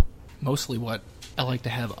up. Mostly what I like to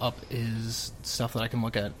have up is stuff that I can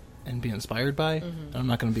look at and be inspired by. Mm-hmm. I'm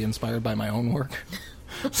not going to be inspired by my own work.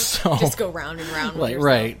 So just go round and round with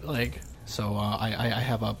yourself. Right. So I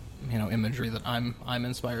have up, imagery that I'm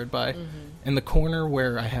inspired by. Mm-hmm. In the corner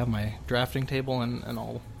where I have my drafting table and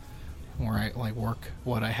all, where I work,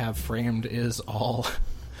 what I have framed is all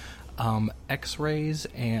X-rays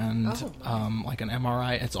and an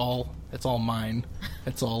MRI. It's all mine.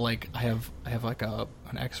 It's all I have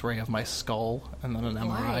an X-ray of my skull and then an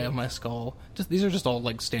MRI of my skull. These are just all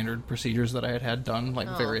standard procedures that I had done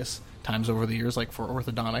various times over the years. For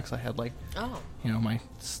orthodontics, I had my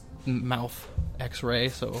mouth X-ray.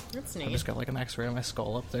 So that's neat. I just got an X-ray of my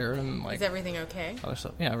skull up there, and is everything okay? Other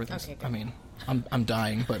stuff. Yeah, everything's. Okay, good. I'm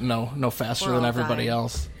dying, but no faster than everybody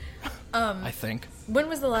else. I think. When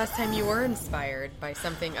was the last time you were inspired by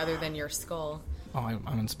something other than your skull? Oh,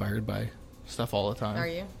 I'm inspired by stuff all the time. Are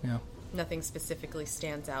you? Yeah. Nothing specifically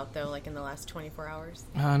stands out, though, like in the last 24 hours?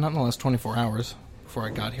 Not in the last 24 hours. Before I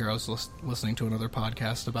got here, I was listening to another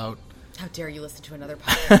podcast about... How dare you listen to another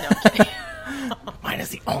podcast? No, I'm kidding. Mine is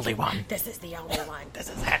the only one. This is the only one.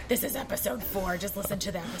 This is episode 4. Just listen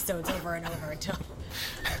to the episodes over and over until...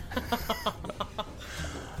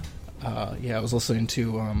 I was listening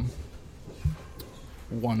to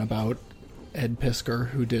one about Ed Piskor,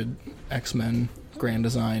 who did X-Men Grand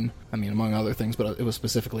Design. I mean, among other things, but it was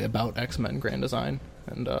specifically about X-Men Grand Design.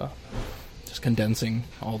 And just condensing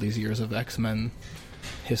all these years of X-Men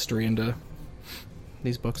history into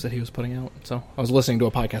these books that he was putting out. So I was listening to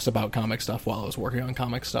a podcast about comic stuff while I was working on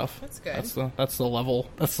comic stuff. That's good. That's the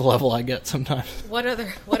level I get sometimes. What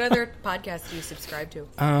other podcasts do you subscribe to?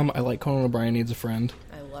 I like Conan O'Brien Needs a Friend.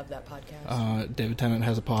 I love that podcast. David Tennant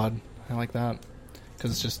has a pod. I like that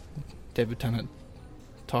because it's just David Tennant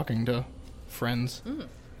talking to friends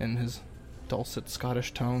in his dulcet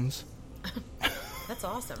Scottish tones. That's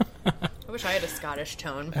awesome. I wish I had a Scottish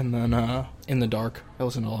tone. And then In the Dark. I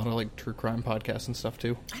listen to a lot of like true crime podcasts and stuff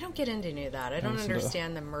too. I don't get into any of that. I don't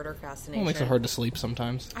understand the murder fascination. Well, it makes it hard to sleep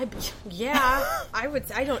sometimes. I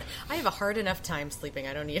have a hard enough time sleeping.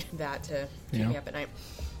 I don't need that to keep me up at night.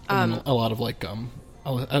 A lot of like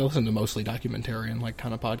I listen to mostly documentarian like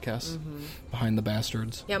kind of podcasts. Behind the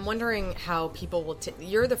Bastards. Yeah, I'm wondering how people will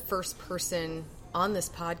you're the first person on this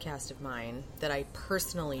podcast of mine that I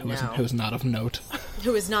personally know. Who is not of note.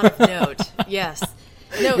 Who is not of note, yes.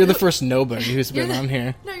 No, you're the first nobody who's been on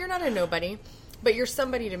here. No, you're not a nobody, but you're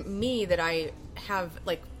somebody to me that I have,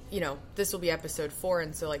 like, this will be episode 4,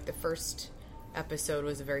 and so, like, the first episode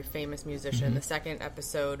was a very famous musician. The second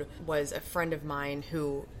episode was a friend of mine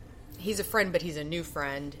who... He's a friend, but he's a new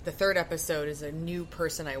friend. The third episode is a new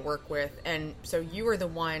person I work with, and so you were the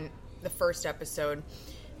first episode...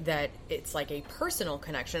 that it's like a personal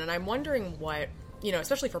connection. And I'm wondering what,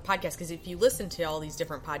 especially for podcasts, because if you listen to all these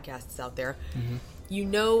different podcasts out there,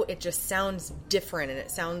 it just sounds different and it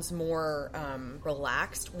sounds more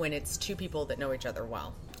relaxed when it's two people that know each other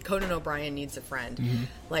well. Conan O'Brien Needs a Friend.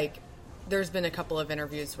 Like, there's been a couple of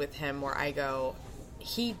interviews with him where I go,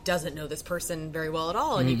 he doesn't know this person very well at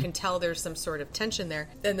all, and you can tell there's some sort of tension there.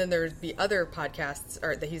 And then there's the other podcasts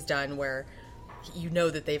that he's done where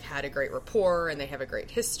that they've had a great rapport and they have a great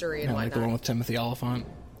history and whatnot. Like the one with Timothy Oliphant.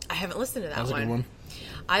 I haven't listened to that one. That was a good one.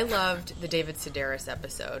 I loved the David Sedaris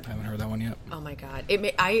episode. I haven't heard that one yet. Oh my god!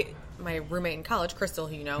 My roommate in college, Crystal,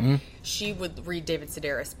 who you know, she would read David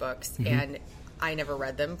Sedaris books, and I never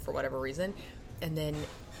read them for whatever reason. And then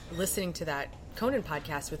listening to that Conan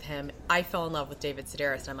podcast with him, I fell in love with David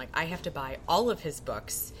Sedaris, and I'm like, I have to buy all of his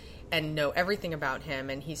books and know everything about him,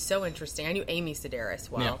 and he's so interesting. I knew Amy Sedaris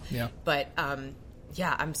well, but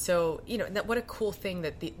I'm so, what a cool thing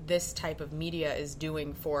that this type of media is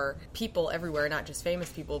doing for people everywhere, not just famous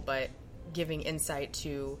people, but giving insight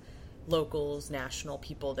to locals, national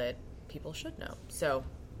people that people should know. So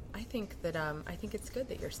I think it's good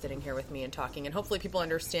that you're sitting here with me and talking, and hopefully people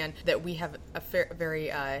understand that we have a very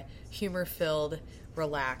humor-filled,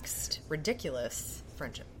 relaxed, ridiculous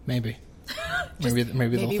friendship. Maybe. Maybe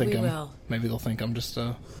they'll think maybe they'll think I'm just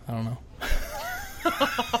I don't know.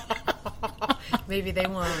 Maybe they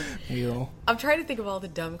won't. I'm trying to think of all the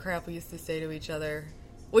dumb crap we used to say to each other,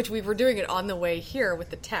 which we were doing it on the way here with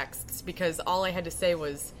the texts, because all I had to say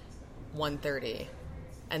was 1:30,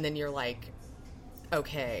 and then you're like,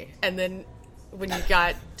 okay, and then when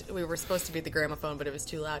we were supposed to be at the gramophone, but it was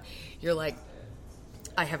too loud, you're like,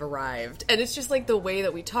 I have arrived. And it's just like the way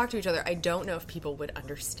that we talk to each other. I don't know if people would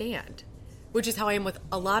understand, which is how I am with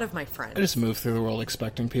a lot of my friends. I just move through the world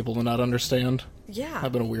expecting people to not understand. Yeah.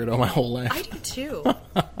 I've been a weirdo my whole life. I do too.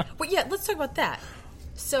 But yeah, let's talk about that.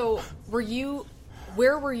 So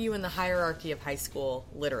where were you in the hierarchy of high school,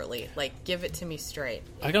 literally? Like, give it to me straight.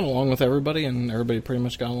 I got along with everybody, and everybody pretty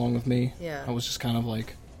much got along with me. Yeah. I was just kind of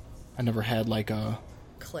like, I never had like a...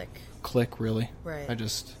 Click, really. Right. I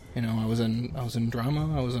just... I was in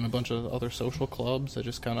drama. I was in a bunch of other social clubs. I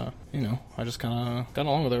just kind of, got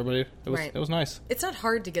along with everybody. It was nice. It's not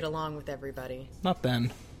hard to get along with everybody. Not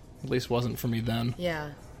then. At least wasn't for me then.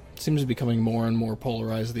 Yeah. It seems to be becoming more and more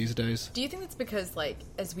polarized these days. Do you think that's because, like,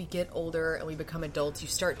 as we get older and we become adults, you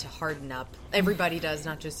start to harden up? Everybody does,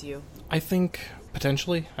 not just you. I think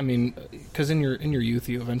potentially. I mean, because in your youth,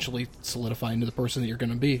 you eventually solidify into the person that you're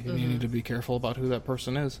going to be, and you need to be careful about who that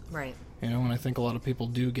person is. Right. And I think a lot of people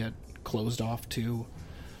do get closed off to,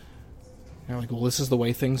 like, well, this is the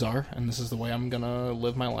way things are, and this is the way I'm going to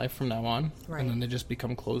live my life from now on. Right. And then they just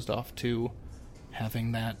become closed off to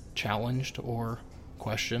having that challenged or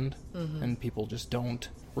questioned, and people just don't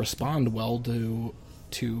respond well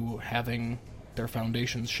to having their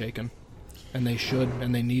foundations shaken. And they should,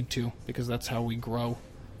 and they need to, because that's how we grow.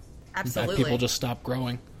 Absolutely. In fact, people just stop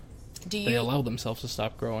growing. They allow themselves to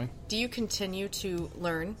stop growing. Do you continue to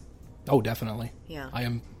learn? Oh, definitely. Yeah. I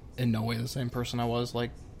am in no way the same person I was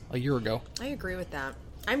like a year ago. I agree with that.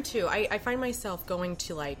 I'm too. I find myself going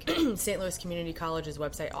to like St. Louis Community College's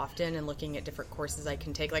website often and looking at different courses I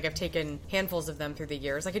can take. Like I've taken handfuls of them through the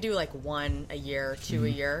years. I could do like 1 a year, 2 a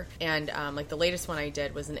year. And like the latest one I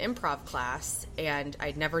did was an improv class, and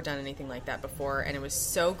I'd never done anything like that before. And it was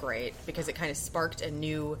so great because it kind of sparked a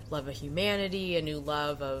new love of humanity, a new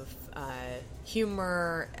love of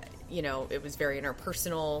humor. You know, it was very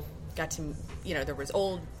interpersonal. Got to, you know, there was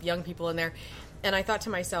old, young people in there. And I thought to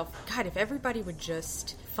myself, God, if everybody would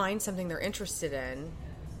just find something they're interested in,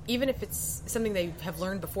 even if it's something they have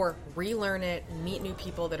learned before, relearn it, meet new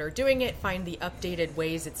people that are doing it, find the updated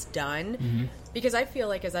ways it's done. Mm-hmm. Because I feel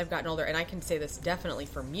like as I've gotten older, and I can say this definitely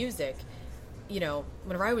for music, you know,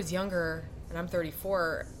 whenever I was younger, and I'm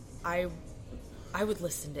 34, I would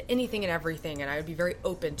listen to anything and everything, and I would be very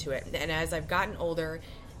open to it. And as I've gotten older,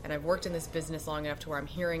 and I've worked in this business long enough to where I'm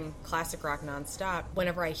hearing classic rock nonstop,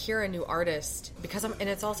 whenever I hear a new artist, and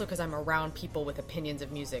it's also because I'm around people with opinions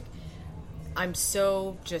of music, I'm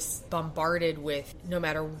so just bombarded with, no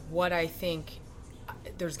matter what I think,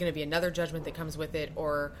 there's going to be another judgment that comes with it,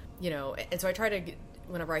 or, you know, and so I try to,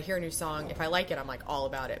 whenever I hear a new song, if I like it, I'm like all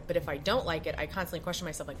about it. But if I don't like it, I constantly question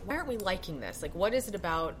myself, like, why aren't we liking this? Like, what is it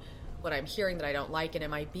about what I'm hearing that I don't like, and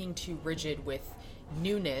am I being too rigid with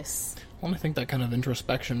newness? Well, I think that kind of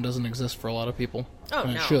introspection doesn't exist for a lot of people. Oh,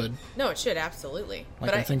 and no. It should. No, it should, absolutely.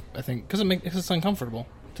 Like, but I think, because it's uncomfortable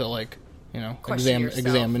to, like, you know,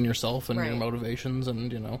 examine yourself and your motivations,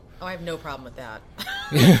 and, you know. Oh, I have no problem with that.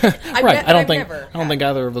 Right. I don't think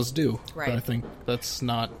either of us do. Right. But I think that's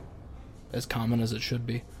not as common as it should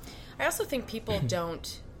be. I also think people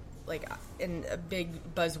don't, like, and a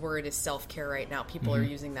big buzzword is self-care right now. People are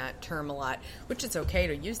using that term a lot, which it's okay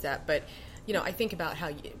to use that, but, you know, I think about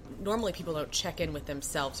how normally people don't check in with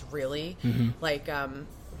themselves, really. Mm-hmm. Like,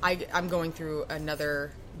 I'm going through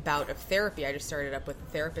another bout of therapy. I just started up with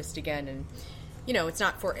a therapist again, and, you know, it's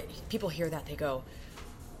not for, people hear that, they go,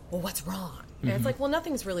 well, what's wrong? And it's like, well,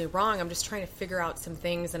 nothing's really wrong. I'm just trying to figure out some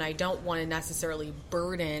things, and I don't want to necessarily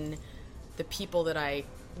burden the people that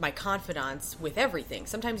my confidants with everything.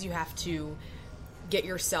 Sometimes you have to get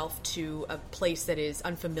yourself to a place that is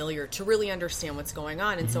unfamiliar to really understand what's going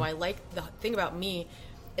on. And so I like, the thing about me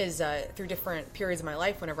is through different periods of my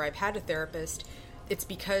life, whenever I've had a therapist, it's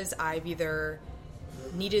because I've either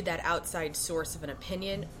needed that outside source of an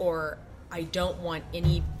opinion, or I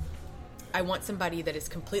want somebody that is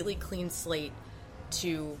completely clean slate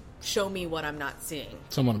to show me what I'm not seeing.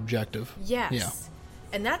 Someone objective. Yes. Yeah.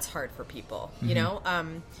 And that's hard for people, you know?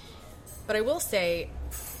 But I will say,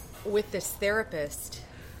 with this therapist,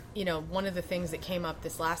 you know, one of the things that came up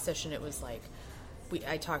this last session, it was like,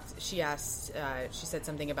 she said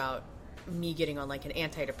something about me getting on like an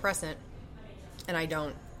antidepressant, and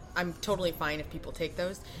I'm totally fine if people take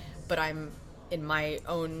those, but I'm, in my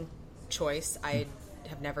own choice, I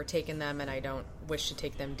have never taken them, and I don't wish to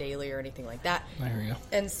take them daily or anything like that. I hear you.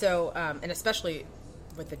 And so, and especially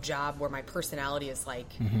with a job where my personality is like,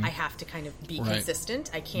 I have to kind of be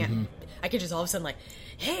consistent. I can't, I can just all of a sudden like,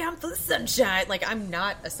 hey, I'm the sunshine. Like, I'm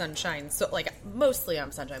not a sunshine. So like, mostly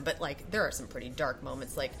I'm sunshine, but like, there are some pretty dark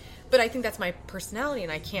moments. Like, but I think that's my personality,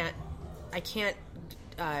 and I can't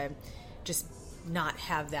just not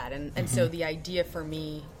have that. And so the idea for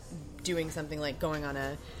me doing something like going on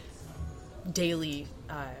a daily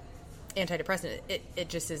antidepressant, it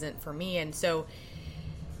just isn't for me. And so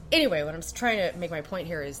anyway, what I'm trying to make my point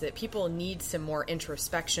here is that people need some more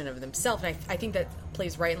introspection of themselves. And I think that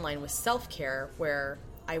plays right in line with self-care, where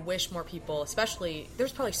I wish more people, especially,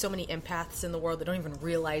 there's probably so many empaths in the world that don't even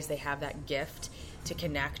realize they have that gift to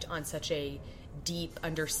connect on such a deep,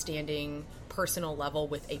 understanding, personal level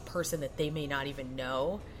with a person that they may not even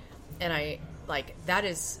know. And that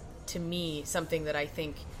is, to me, something that I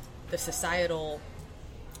think the societal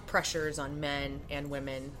pressures on men and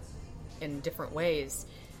women in different ways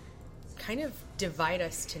kind of divide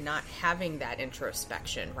us to not having that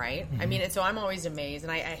introspection, right? I mean, and so I'm always amazed,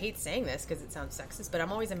 and I hate saying this because it sounds sexist, but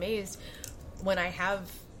I'm always amazed when I have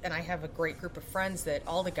a great group of friends that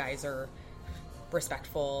all the guys are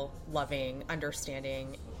respectful, loving,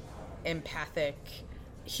 understanding, empathic,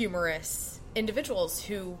 humorous individuals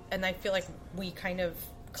who, and I feel like we kind of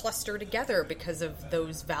cluster together because of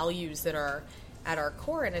those values that are at our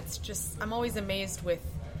core. And it's just, I'm always amazed with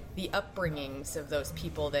the upbringings of those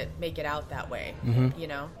people that make it out that way, you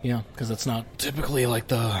know? Yeah, because it's not typically like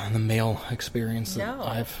the male experience that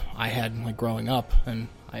No. I had like growing up, and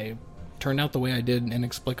I turned out the way I did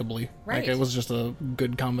inexplicably. Right. Like it was just a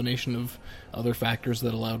good combination of other factors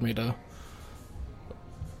that allowed me to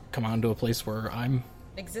come on to a place where I'm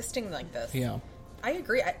Existing like this. Yeah. I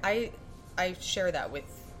agree. I share that with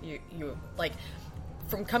you. Like,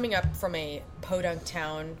 from coming up from a podunk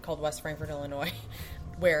town called West Frankfort, Illinois,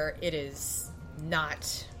 where it is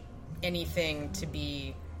not anything to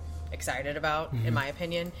be excited about, in my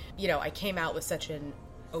opinion. You know, I came out with such an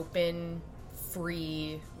open,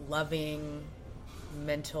 free, loving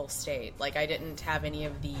mental state. Like, I didn't have any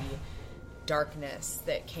of the darkness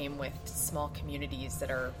that came with small communities that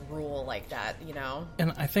are rural like that, you know?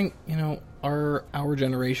 And I think, you know, our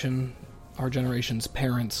generation's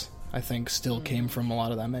parents, I think, still came from a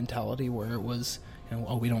lot of that mentality where it was, you know,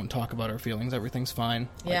 oh, we don't talk about our feelings, everything's fine.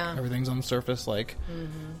 Like, Yeah. everything's on the surface, like,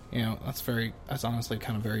 you know, that's honestly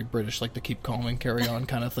kind of very British, like to keep calm and carry on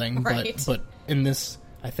kind of thing. Right. But in this,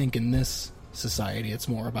 I think in this society, it's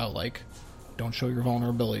more about, like, don't show your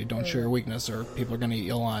vulnerability, don't show your weakness, or people are going to eat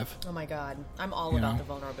you alive. Oh my God. I'm all You about know? the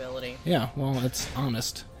vulnerability. Yeah, well, it's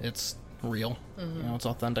honest. It's real. You know, it's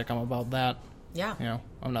authentic. I'm about that. Yeah. You know,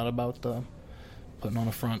 I'm not about the putting on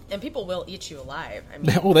a front. And people will eat you alive. I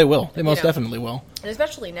mean, Oh, they will. They most know. definitely will. and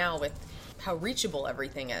especially now with how reachable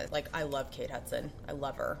everything is. Like, I love Kate Hudson. I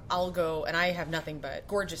love her. I'll go, and I have nothing but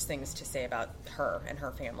gorgeous things to say about her and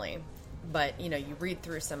her family. But, you know, you read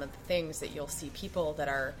through some of the things that you'll see people that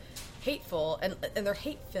are hateful, and they're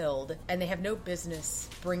hate-filled, and they have no business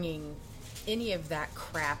bringing any of that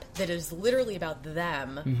crap that is literally about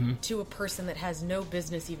them to a person that has no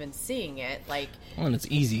business even seeing it. Like, Well, and it's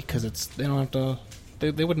easy because they don't have to.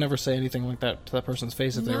 They would never say anything like that to that person's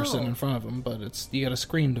face if they were sitting No. in front of them. But you got a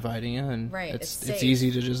screen dividing you, and Right, it's it's safe. easy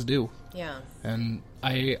to just do. yeah. And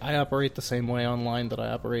I operate the same way online that I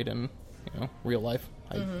operate in, you know, real life.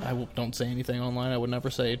 Don't say anything online I would never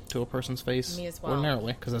say to a person's face Me as well.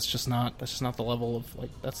 ordinarily, because that's just not the level of, like,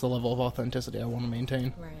 that's the level of authenticity I want to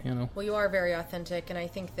maintain. Right. You know. Well, you are very authentic, and I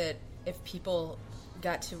think that if people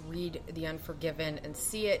got to read The Unforgiven and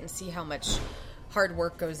see it and see how much hard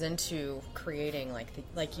work goes into creating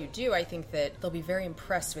like you do, I think that they'll be very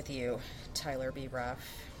impressed with you, Tyler B. Ruff.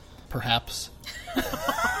 Perhaps.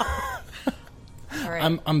 All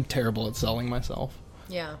right. I'm terrible at selling myself.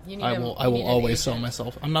 Yeah, you need I him- will you need an always sell agent.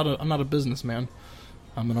 myself. I'm not a businessman.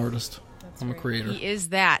 I'm an artist. I'm a great. creator. He is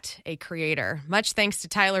that, a creator. Much thanks to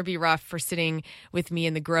Tyler B. Ruff for sitting with me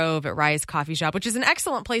in the Grove at Rise Coffee Shop, which is an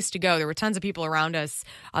excellent place to go. There were tons of people around us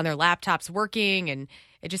on their laptops working, and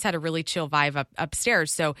it just had a really chill vibe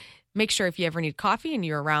upstairs. So make sure if you ever need coffee and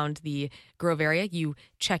you're around the Grove area, you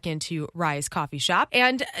check into Rise Coffee Shop.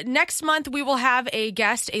 And next month, we will have a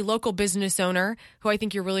guest, a local business owner who I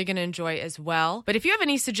think you're really going to enjoy as well. But if you have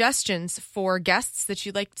any suggestions for guests that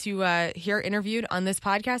you'd like to hear interviewed on this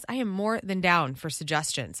podcast, I am more than down for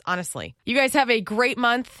suggestions, honestly. You guys have a great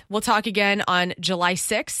month. We'll talk again on July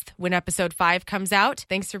 6th when episode 5 comes out.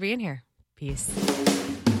 Thanks for being here. Peace.